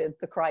now with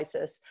the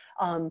crisis,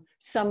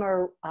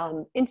 summer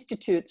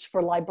institutes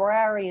for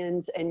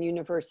librarians and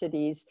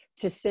universities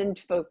to send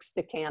folks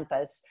to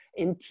campus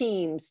in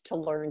teams to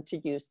learn to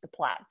use the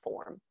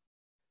platform.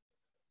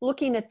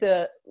 Looking at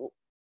the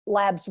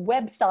lab's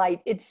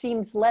website, it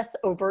seems less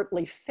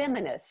overtly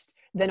feminist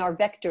than our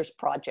vectors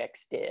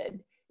projects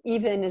did,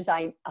 even as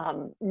I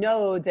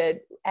know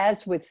that,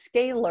 as with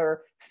Scalar,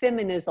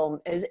 feminism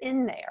is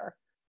in there.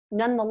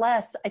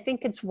 Nonetheless, I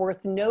think it's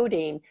worth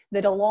noting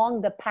that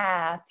along the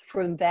path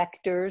from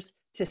vectors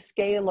to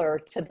Scalar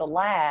to the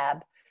lab,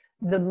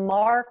 the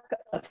mark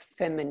of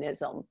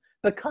feminism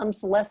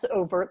becomes less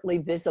overtly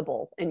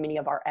visible in many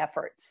of our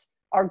efforts.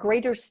 Our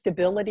greater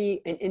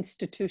stability and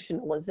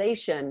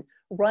institutionalization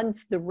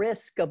runs the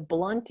risk of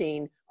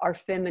blunting our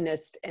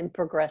feminist and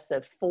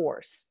progressive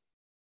force.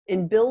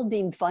 In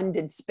building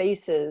funded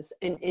spaces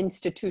and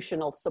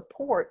institutional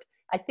support,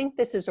 I think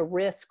this is a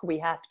risk we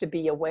have to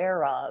be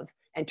aware of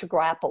and to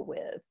grapple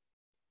with.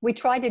 We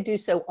try to do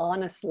so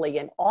honestly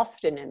and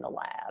often in the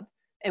lab,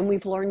 and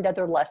we've learned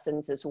other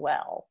lessons as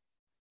well.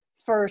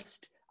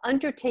 First,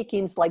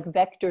 undertakings like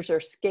vectors or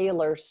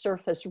Scalar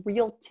surface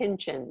real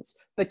tensions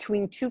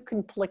between two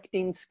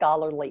conflicting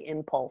scholarly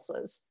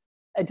impulses,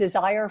 a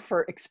desire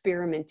for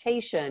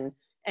experimentation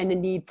and a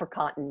need for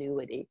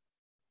continuity.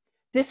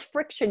 This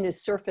friction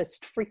has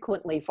surfaced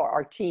frequently for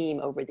our team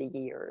over the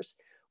years,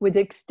 with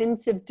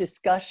extensive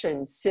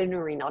discussions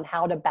centering on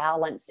how to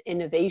balance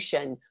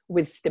innovation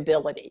with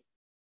stability.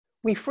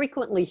 We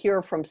frequently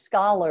hear from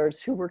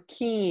scholars who were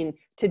keen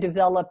to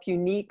develop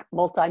unique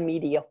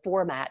multimedia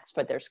formats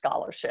for their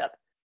scholarship,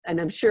 and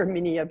I'm sure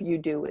many of you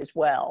do as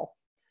well,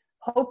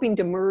 hoping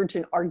to merge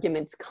an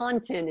argument's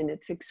content and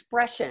its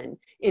expression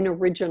in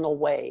original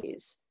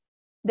ways.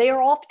 They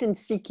are often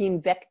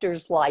seeking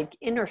vectors-like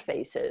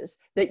interfaces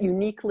that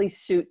uniquely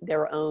suit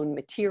their own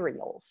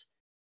materials.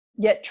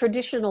 Yet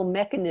traditional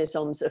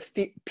mechanisms of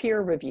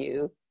peer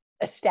review,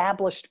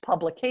 established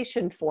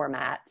publication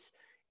formats,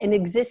 and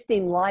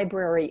existing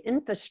library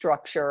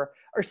infrastructure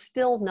are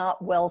still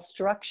not well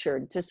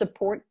structured to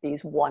support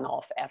these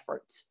one-off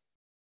efforts.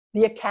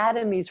 The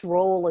Academy's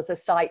role as a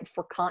site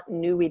for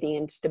continuity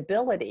and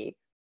stability,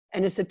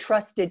 and as a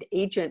trusted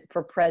agent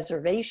for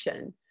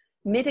preservation,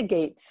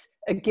 mitigates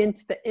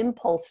against the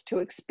impulse to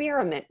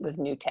experiment with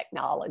new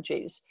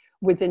technologies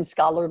within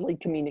scholarly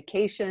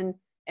communication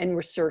and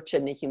research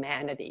in the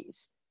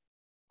humanities.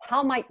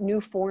 How might new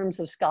forms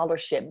of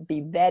scholarship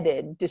be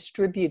vetted,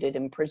 distributed,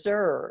 and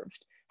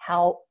preserved?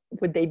 How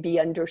would they be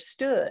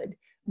understood?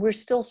 We're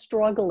still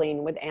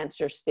struggling with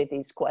answers to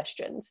these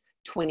questions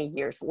 20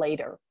 years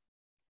later.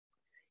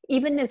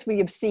 Even as we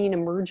have seen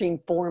emerging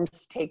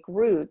forms take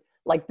root,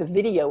 like the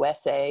video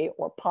essay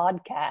or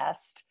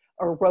podcast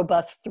or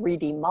robust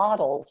 3D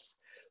models,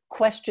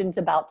 questions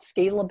about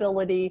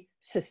scalability,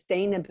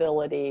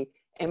 sustainability,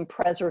 and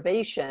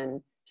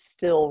preservation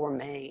still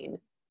remain.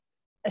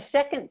 A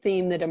second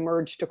theme that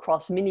emerged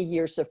across many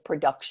years of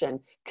production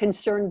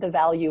concerned the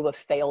value of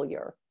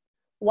failure.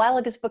 While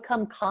it has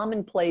become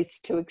commonplace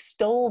to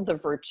extol the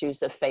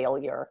virtues of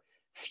failure,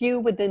 few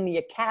within the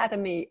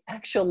Academy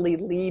actually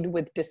lead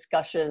with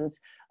discussions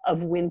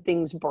of when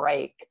things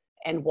break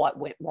and what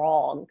went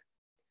wrong.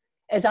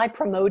 As I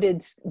promoted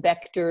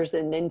vectors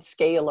and then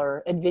scalar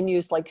at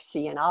venues like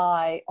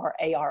CNI or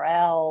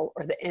ARL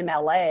or the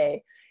MLA,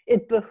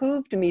 it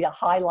behooved me to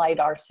highlight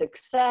our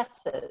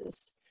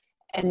successes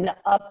and the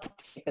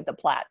uptake of the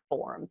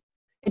platform.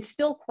 It's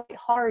still quite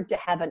hard to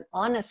have an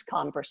honest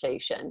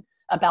conversation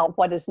about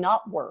what has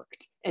not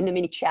worked and the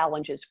many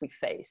challenges we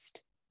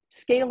faced.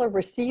 Scalar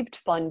received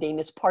funding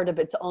as part of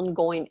its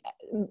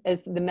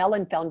as the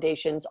Mellon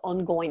Foundation's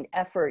ongoing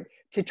effort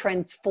to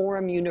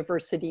transform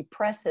university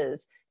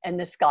presses and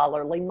the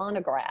scholarly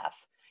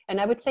monograph. And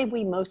I would say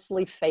we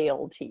mostly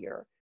failed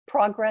here.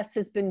 Progress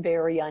has been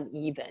very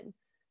uneven.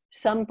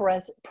 Some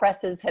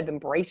presses have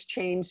embraced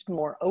change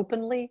more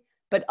openly,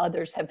 but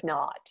others have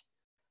not.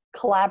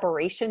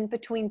 Collaboration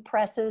between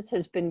presses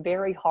has been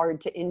very hard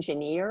to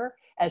engineer,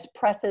 as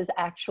presses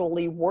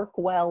actually work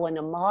well in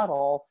a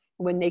model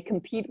when they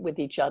compete with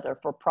each other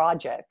for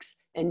projects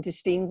and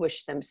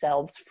distinguish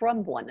themselves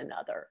from one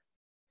another.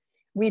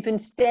 We've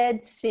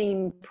instead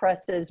seen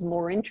presses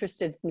more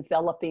interested in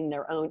developing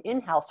their own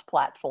in-house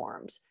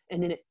platforms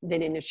than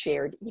in a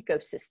shared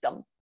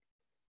ecosystem.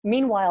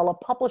 Meanwhile, a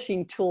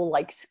publishing tool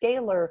like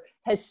Scalar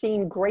has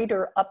seen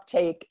greater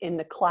uptake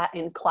in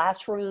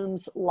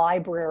classrooms,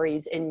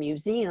 libraries, and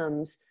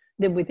museums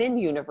than within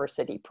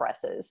university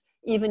presses,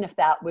 even if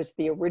that was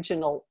the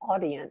original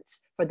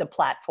audience for the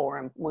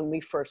platform when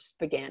we first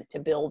began to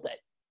build it.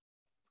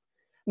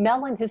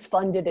 Mellon has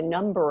funded a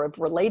number of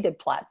related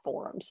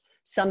platforms,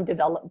 some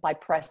developed by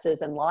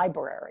presses and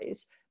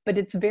libraries, but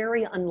it's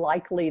very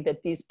unlikely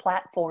that these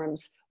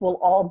platforms will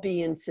all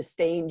be in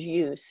sustained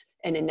use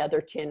in another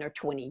 10 or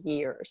 20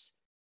 years.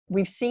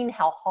 We've seen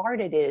how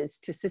hard it is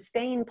to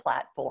sustain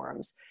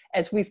platforms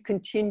as we've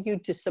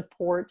continued to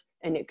support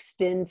and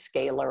extend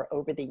Scalar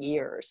over the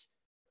years.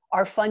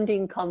 Our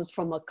funding comes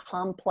from a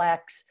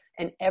complex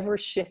and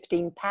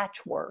ever-shifting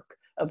patchwork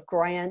of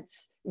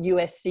grants,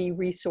 USC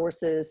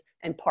resources,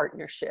 and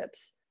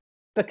partnerships.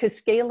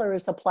 Because Scalar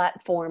is a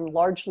platform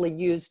largely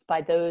used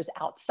by those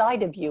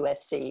outside of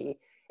USC,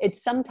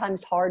 it's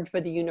sometimes hard for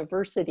the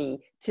university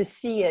to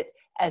see it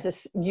as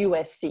a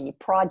USC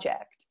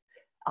project.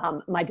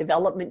 My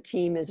development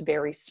team is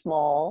very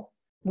small.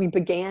 We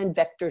began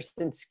Vectors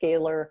and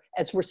Scalar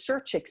as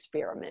research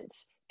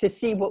experiments to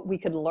see what we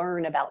could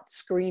learn about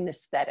screen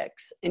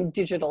aesthetics and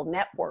digital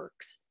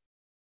networks.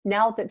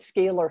 Now that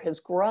Scalar has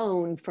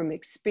grown from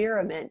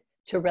experiment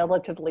to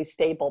relatively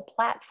stable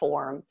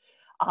platform,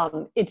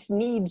 its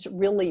needs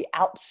really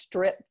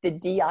outstrip the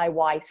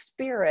DIY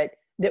spirit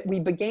that we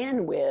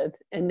began with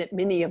and that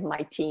many of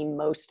my team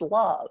most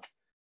love.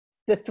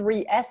 The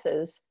 3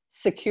 S's,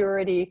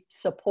 security,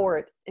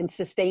 support, and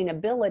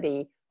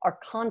sustainability, are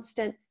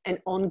constant and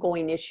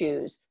ongoing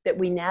issues that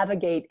we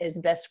navigate as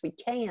best we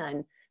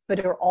can,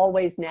 but are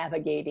always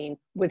navigating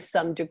with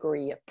some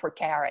degree of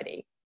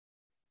precarity.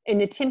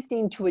 In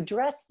attempting to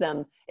address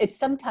them, it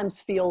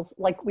sometimes feels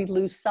like we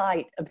lose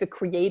sight of the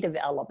creative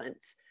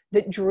elements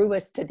that drew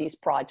us to these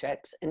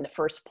projects in the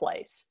first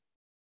place.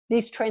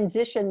 These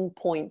transition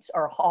points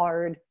are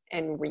hard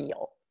and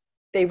real.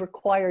 They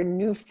require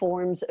new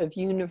forms of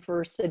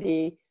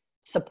university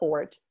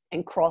support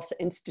and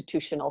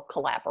cross-institutional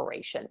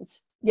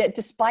collaborations. Yet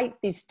despite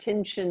these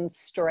tensions,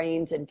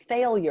 strains, and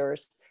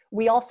failures,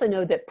 we also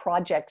know that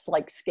projects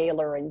like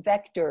Scalar and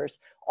Vectors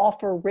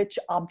offer rich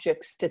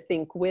objects to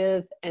think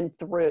with and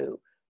through,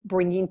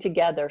 bringing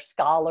together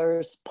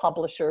scholars,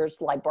 publishers,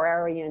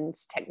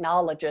 librarians,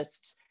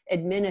 technologists,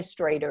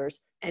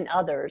 administrators, and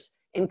others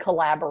in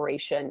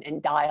collaboration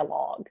and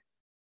dialogue.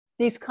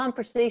 These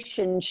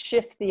conversations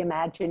shift the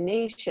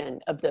imagination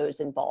of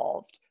those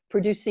involved,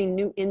 producing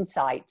new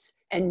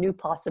insights and new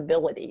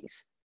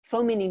possibilities,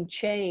 fomenting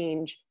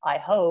change, I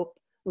hope,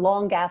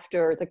 long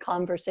after the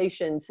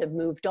conversations have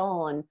moved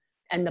on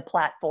and the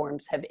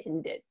platforms have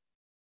ended.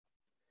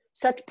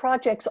 Such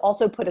projects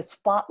also put a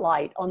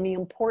spotlight on the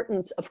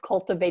importance of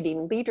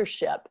cultivating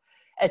leadership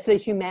as the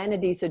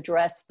humanities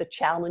address the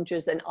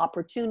challenges and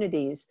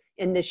opportunities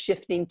in this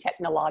shifting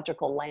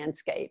technological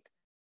landscape.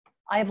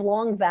 I have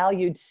long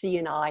valued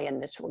C&I in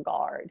this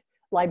regard.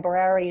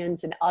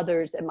 Librarians and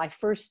others at my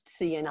first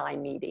C&I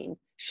meeting,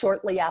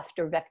 shortly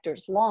after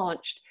Vectors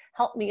launched,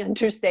 helped me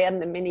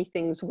understand the many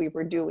things we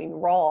were doing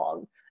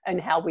wrong and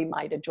how we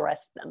might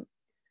address them.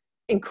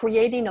 In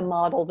creating a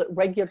model that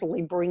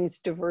regularly brings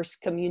diverse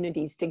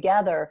communities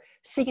together,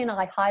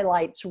 C&I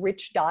highlights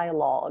rich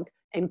dialogue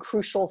and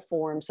crucial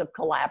forms of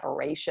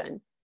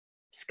collaboration.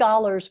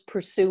 Scholars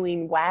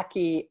pursuing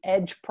wacky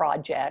edge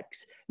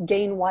projects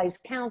gain wise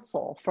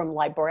counsel from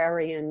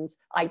librarians,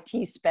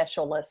 IT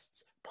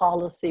specialists,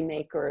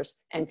 policymakers,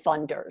 and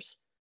funders.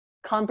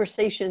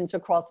 Conversations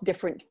across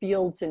different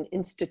fields and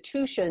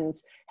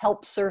institutions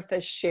help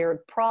surface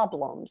shared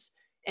problems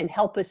and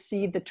help us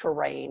see the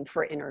terrain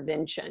for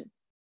intervention.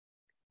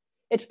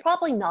 It's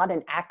probably not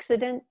an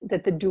accident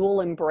that the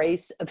dual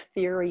embrace of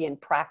theory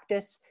and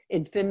practice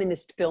in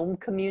feminist film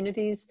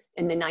communities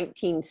in the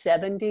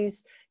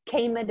 1970s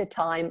came at a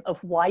time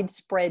of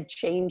widespread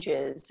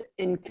changes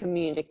in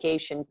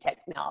communication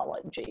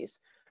technologies,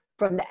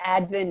 from the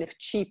advent of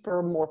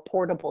cheaper, more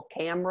portable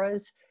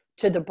cameras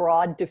to the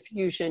broad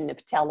diffusion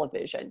of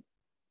television.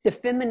 The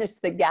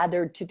feminists that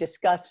gathered to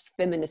discuss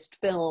feminist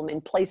film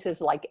in places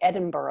like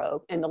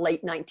Edinburgh in the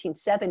late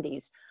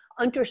 1970s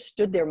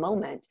understood their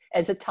moment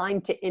as a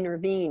time to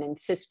intervene in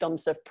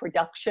systems of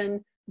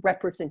production,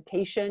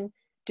 representation,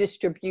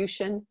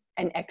 distribution,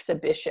 and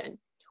exhibition,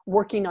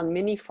 working on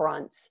many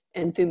fronts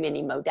and through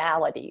many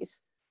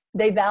modalities.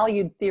 They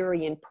valued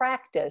theory and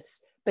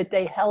practice, but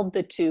they held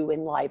the two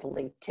in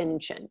lively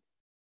tension.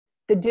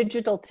 The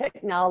digital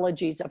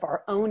technologies of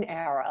our own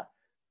era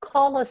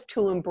call us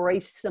to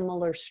embrace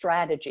similar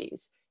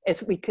strategies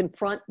as we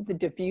confront the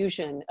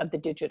diffusion of the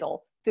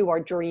digital through our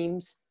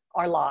dreams,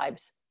 our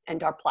lives,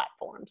 and our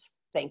platforms.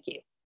 Thank you.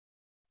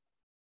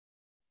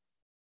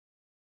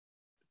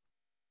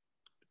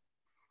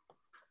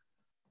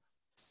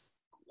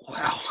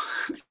 Wow.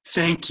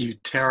 Thank you,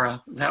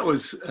 Tara. That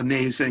was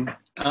amazing.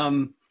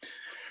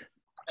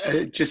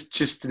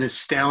 Just an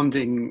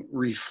astounding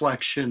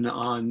reflection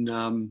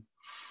on,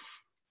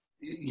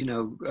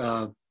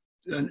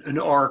 an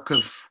arc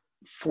of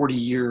 40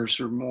 years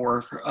or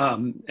more,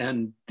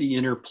 and the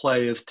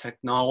interplay of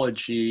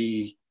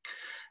technology,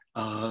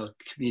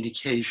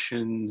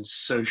 communications,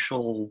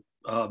 social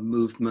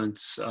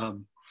movements,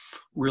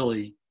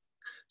 really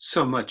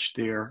so much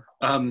there.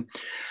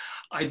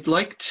 I'd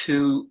like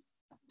to,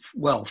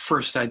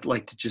 first I'd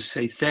like to just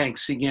say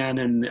thanks again,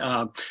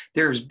 and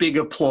there's big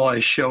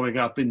applause showing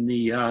up in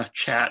the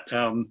chat.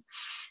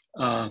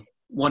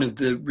 One of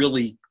the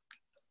really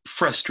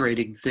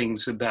frustrating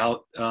things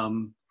about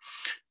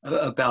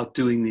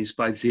doing these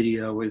by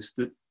video is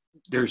that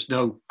there's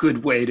no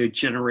good way to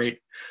generate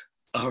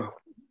a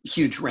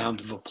huge round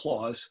of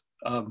applause,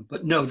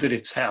 but know that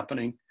it's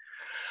happening.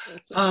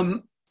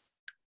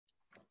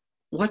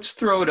 Let's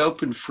throw it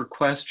open for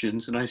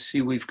questions, and I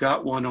see we've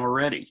got one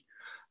already.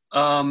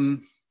 The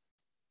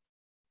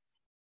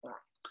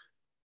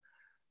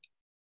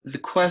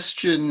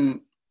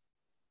question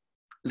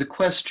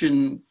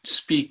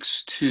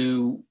speaks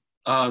to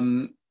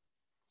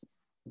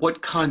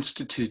what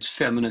constitutes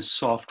feminist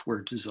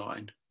software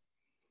design?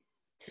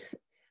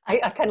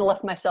 I kind of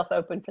left myself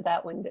open for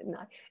that one, didn't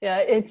I? Yeah,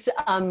 it's,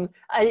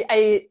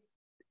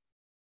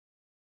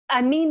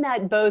 I mean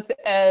that both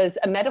as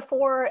a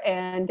metaphor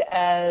and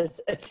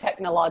as a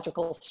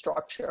technological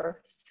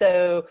structure.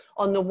 So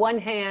on the one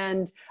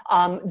hand,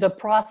 the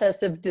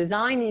process of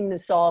designing the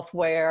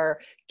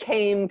software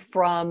came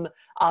from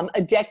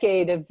a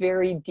decade of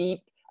very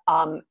deep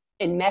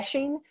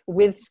enmeshing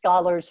with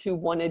scholars who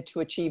wanted to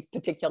achieve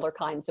particular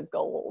kinds of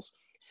goals.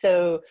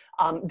 So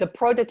the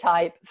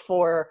prototype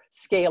for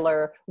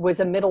Scalar was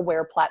a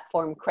middleware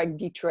platform Craig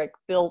Dietrich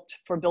built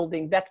for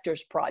building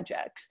Vectors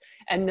projects.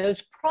 And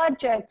those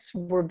projects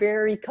were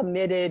very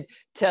committed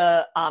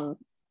to a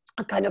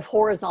kind of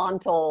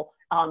horizontal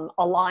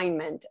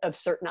alignment of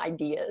certain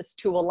ideas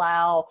to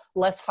allow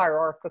less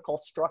hierarchical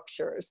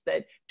structures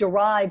that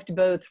derived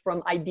both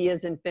from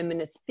ideas in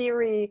feminist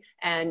theory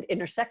and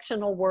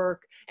intersectional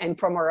work and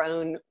from our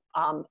own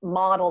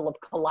model of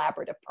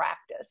collaborative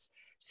practice.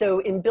 So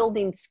in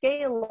building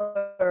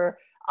Scalar,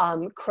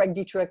 Craig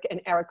Dietrich and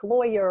Eric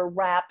Lawyer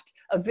wrapped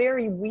a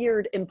very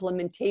weird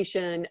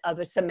implementation of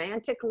a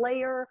semantic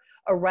layer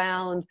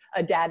around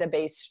a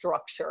database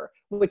structure,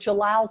 which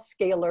allows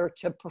Scalar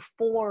to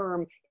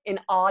perform in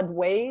odd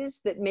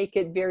ways that make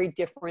it very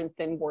different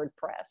than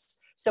WordPress.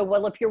 So,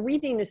 well, if you're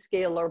reading a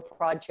Scalar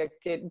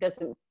project, it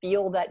doesn't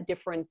feel that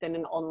different than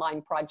an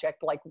online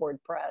project like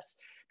WordPress.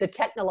 The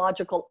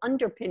technological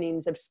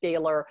underpinnings of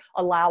Scalar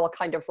allow a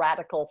kind of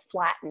radical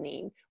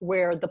flattening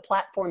where the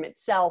platform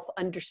itself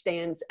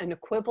understands an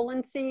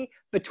equivalency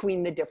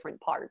between the different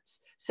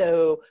parts.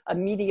 So a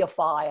media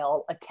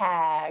file, a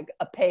tag,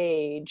 a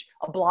page,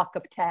 a block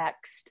of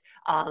text,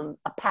 a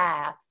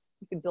path,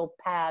 you could build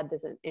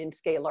paths in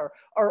Scalar,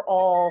 are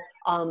all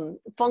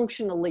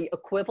functionally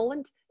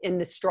equivalent in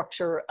the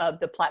structure of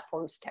the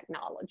platform's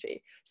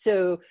technology.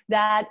 So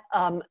that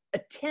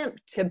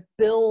attempt to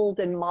build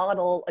and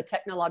model a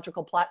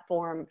technological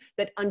platform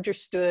that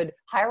understood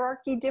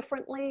hierarchy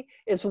differently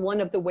is one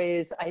of the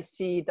ways I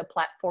see the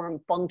platform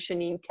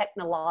functioning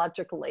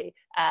technologically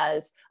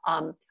as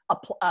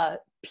a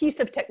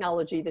piece of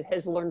technology that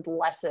has learned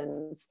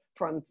lessons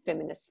from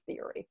feminist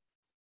theory.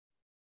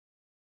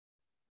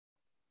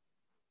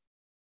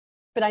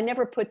 But I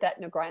never put that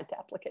in a grant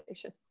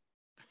application.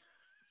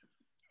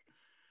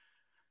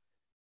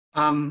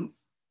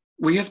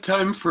 We have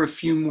time for a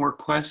few more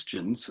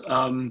questions.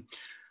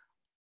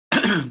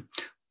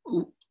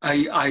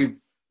 I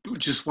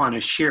just want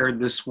to share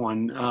this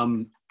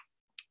one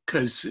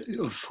because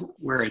of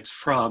where it's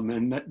from,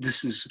 and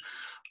this is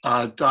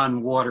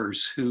Don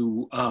Waters,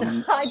 who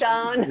Hi,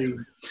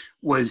 Don.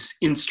 was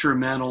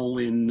instrumental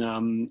in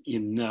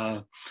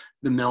the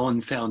Mellon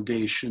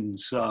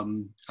Foundation's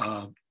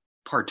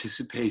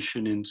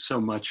participation in so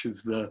much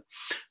of the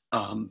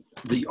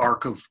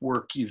arc of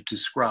work you've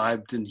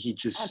described, and he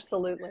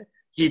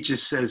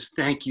just says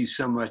thank you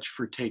so much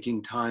for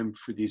taking time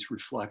for these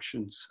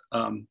reflections,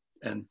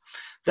 and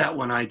that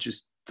one I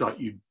just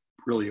thought you'd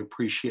really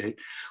appreciate.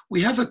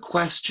 We have a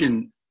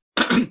question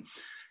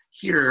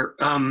here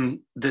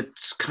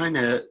that's kind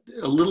of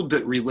a little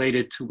bit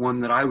related to one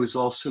that I was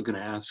also going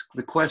to ask.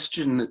 The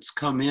question that's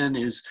come in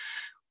is,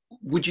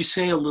 would you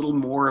say a little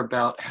more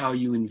about how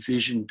you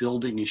envision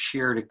building a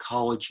shared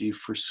ecology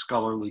for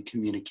scholarly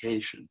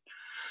communication?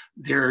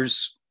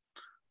 There's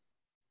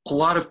a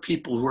lot of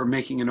people who are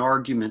making an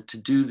argument to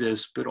do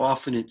this, but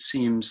often it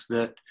seems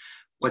that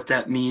what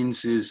that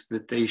means is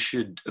that they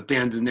should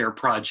abandon their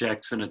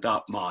projects and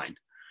adopt mine.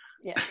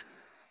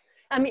 Yes.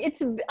 I mean,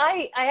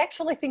 I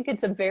actually think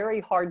it's a very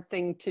hard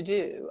thing to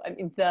do. I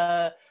mean,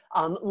 the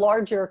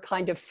larger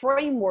kind of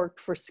framework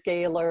for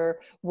Scalar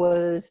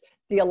was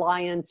the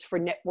Alliance for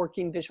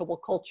Networking Visual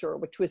Culture,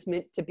 which was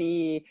meant to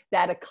be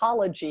that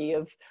ecology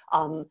of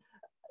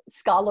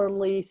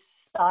scholarly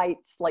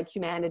sites like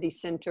humanity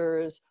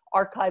centers,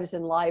 archives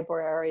and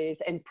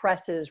libraries, and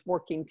presses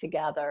working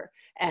together.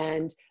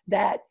 And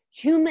that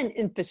human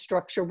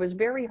infrastructure was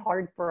very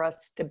hard for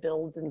us to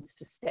build and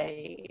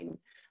sustain.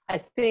 I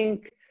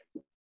think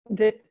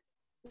that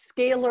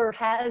Scalar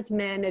has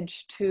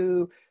managed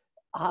to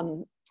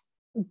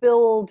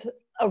build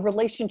a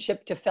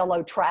relationship to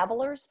fellow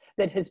travelers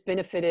that has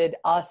benefited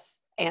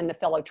us and the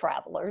fellow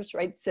travelers,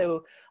 right?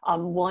 So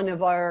one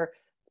of our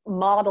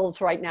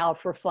models right now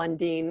for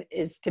funding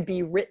is to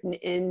be written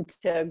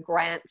into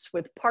grants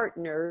with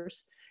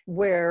partners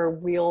where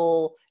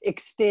we'll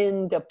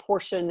extend a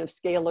portion of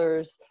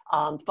Scalar's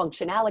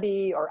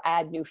functionality or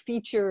add new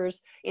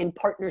features in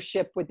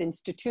partnership with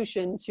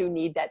institutions who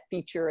need that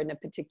feature in a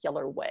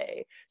particular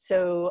way.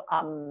 So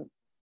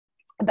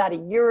about a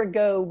year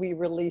ago, we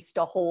released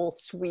a whole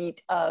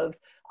suite of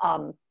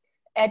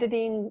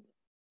editing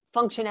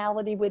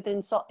functionality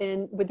within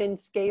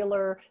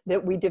Scalar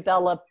that we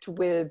developed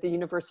with the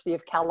University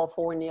of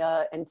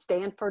California and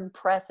Stanford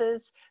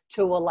presses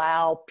to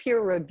allow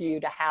peer review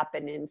to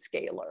happen in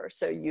Scalar.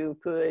 So you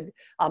could,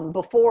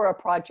 before a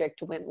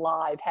project went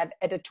live, have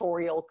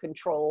editorial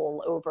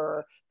control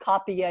over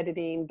copy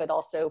editing, but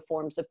also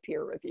forms of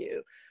peer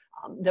review.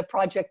 The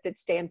project that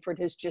Stanford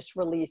has just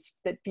released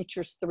that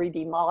features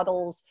 3D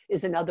models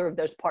is another of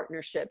those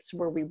partnerships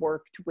where we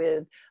worked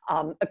with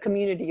a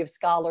community of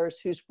scholars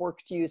whose work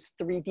used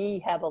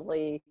 3D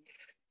heavily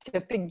to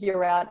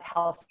figure out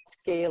how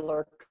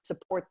Scalar could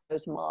support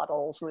those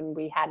models when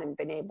we hadn't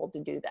been able to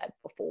do that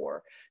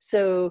before.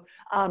 So,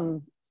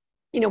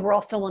 you know, we're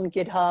also on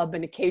GitHub,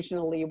 and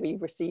occasionally we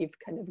receive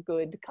kind of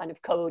good kind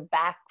of code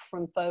back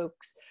from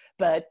folks,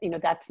 but, you know,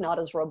 that's not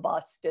as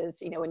robust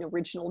as, you know, an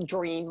original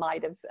dream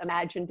might have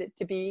imagined it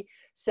to be.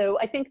 So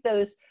I think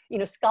those, you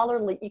know,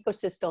 scholarly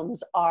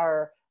ecosystems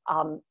are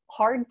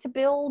hard to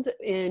build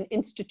in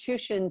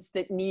institutions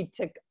that need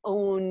to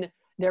own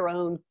their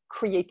own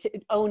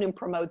own and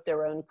promote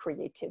their own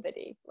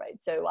creativity, right?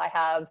 So I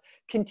have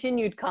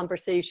continued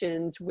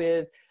conversations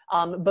with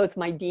both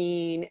my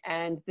dean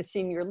and the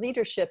senior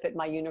leadership at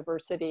my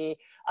university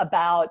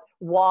about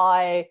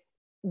why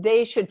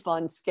they should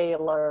fund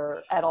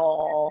Scalar at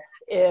all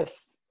if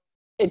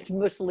it's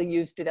mostly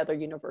used at other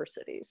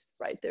universities,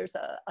 right? There's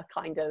a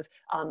kind of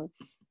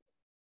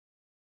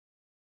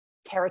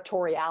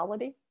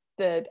territoriality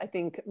that I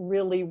think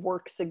really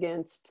works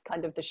against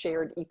kind of the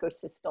shared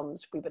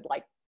ecosystems we would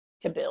like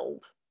to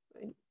build.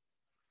 Right?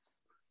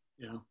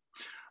 Yeah.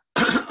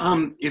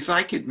 If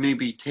I could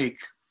maybe take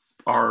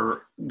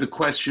the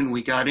question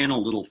we got in a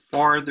little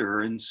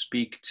farther and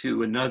speak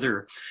to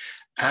another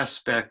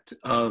aspect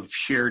of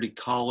shared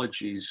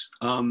ecologies.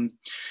 One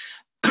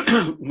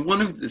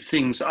of the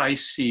things I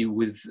see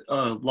with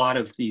a lot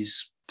of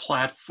these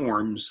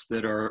platforms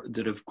that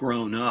have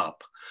grown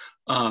up,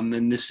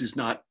 and this is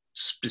not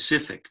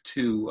specific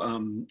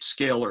to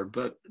Scalar,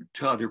 but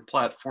to other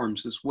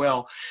platforms as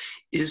well,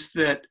 is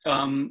that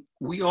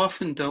we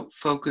often don't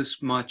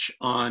focus much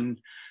on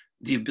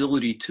the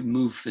ability to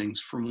move things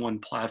from one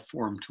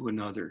platform to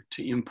another,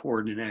 to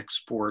import and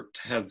export,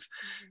 to have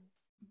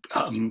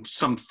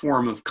some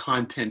form of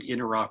content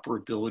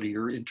interoperability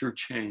or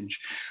interchange.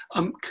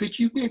 Could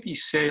you maybe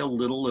say a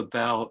little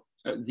about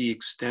the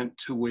extent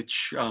to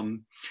which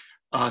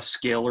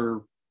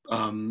Scalar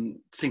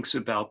thinks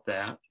about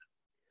that?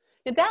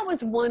 And that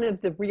was one of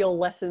the real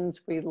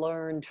lessons we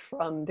learned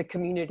from the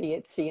community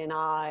at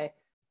CNI,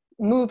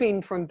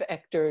 moving from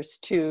vectors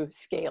to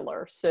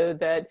Scalar, so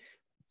that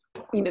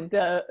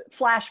the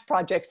Flash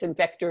projects and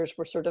vectors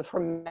were sort of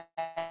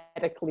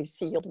hermetically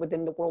sealed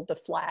within the world of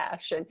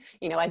Flash. And,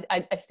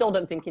 I still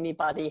don't think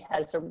anybody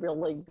has a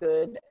really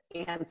good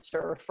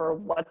answer for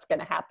what's going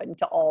to happen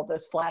to all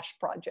those Flash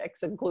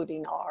projects,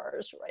 including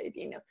ours, right?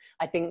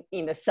 I think,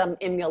 some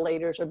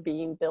emulators are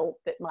being built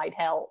that might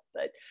help,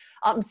 but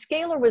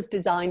Scalar was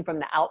designed from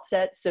the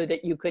outset so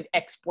that you could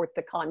export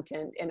the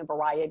content in a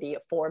variety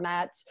of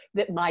formats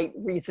that might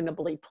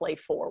reasonably play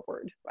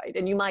forward, right?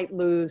 And you might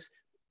lose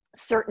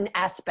certain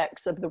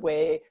aspects of the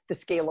way the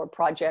Scalar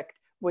project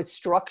was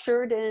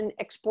structured in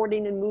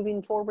exporting and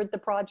moving forward the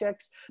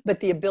projects, but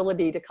the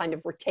ability to kind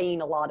of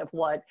retain a lot of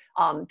what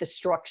the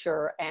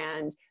structure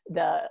and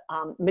the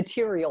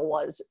material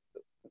was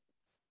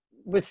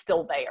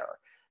still there.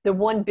 The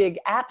one big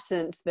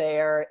absence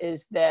there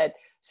is that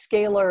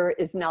Scalar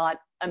is not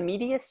a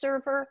media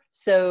server,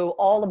 so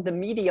all of the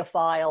media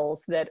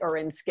files that are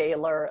in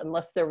Scalar,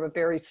 unless they're a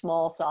very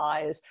small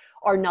size,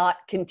 are not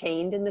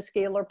contained in the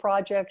Scalar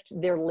project.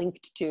 They're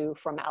linked to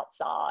from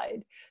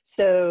outside.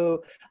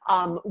 So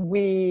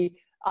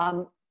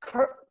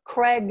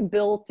Craig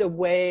built a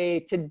way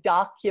to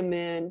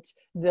document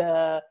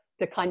the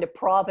kind of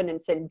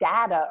provenance and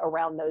data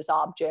around those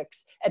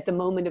objects at the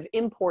moment of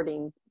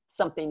importing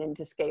something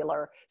into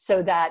Scalar,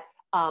 so that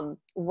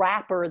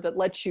wrapper that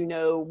lets you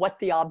know what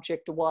the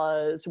object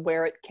was,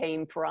 where it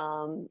came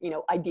from,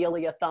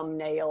 ideally a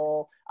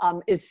thumbnail,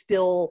 is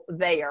still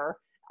there,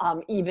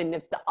 even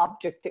if the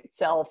object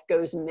itself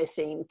goes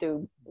missing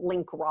through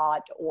link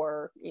rot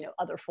or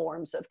other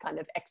forms of kind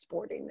of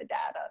exporting the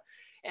data.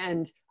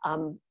 And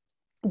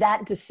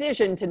that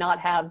decision to not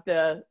have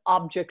the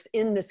objects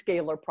in the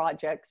Scalar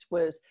projects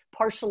was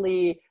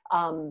partially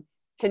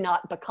to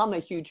not become a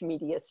huge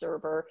media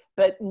server,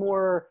 but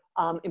more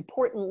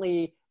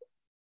importantly,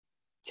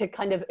 to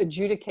kind of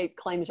adjudicate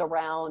claims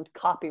around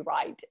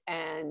copyright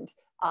and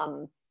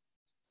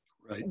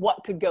Right.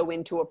 what could go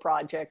into a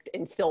project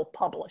and still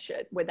publish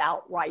it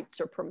without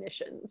rights or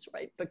permissions,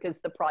 right? Because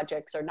the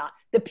projects are not,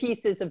 the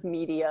pieces of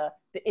media,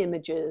 the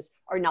images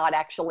are not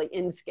actually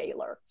in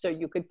Scalar. So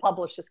you could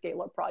publish a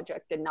Scalar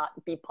project and not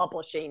be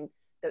publishing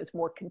those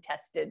more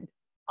contested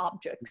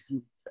objects.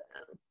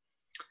 Mm-hmm.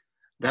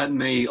 That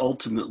may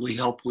ultimately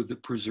help with the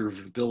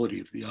preservability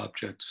of the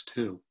objects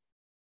too.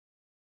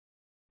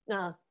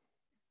 I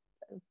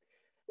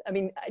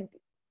mean,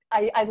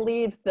 I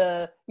leave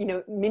the,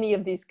 many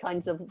of these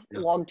kinds of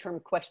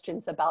long-term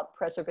questions about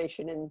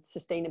preservation and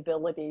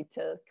sustainability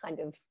to kind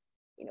of,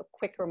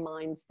 quicker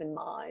minds than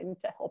mine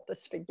to help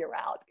us figure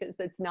out, because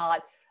it's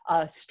not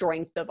a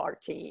strength of our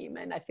team.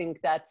 And I think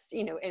that's,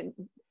 in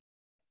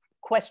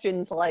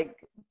questions like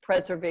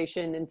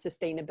preservation and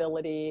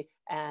sustainability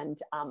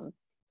and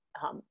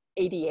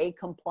ADA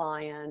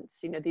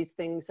compliance, these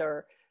things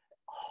are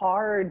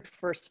hard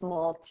for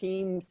small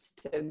teams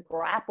to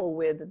grapple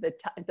with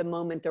at the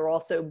moment they're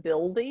also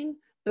building,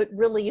 but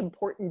really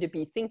important to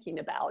be thinking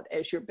about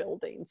as you're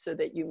building so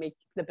that you make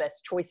the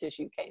best choices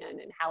you can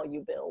in how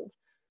you build.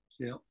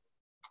 Yeah.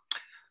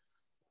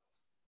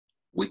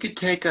 We could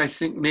take, I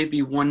think,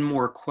 maybe one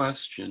more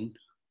question.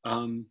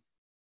 I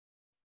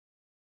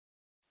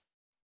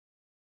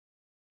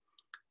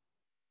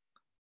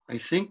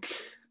think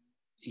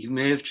you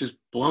may have just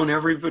blown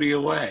everybody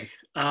away.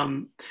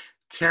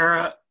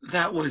 Tara,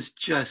 that was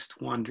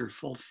just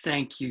wonderful.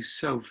 Thank you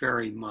so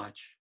very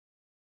much.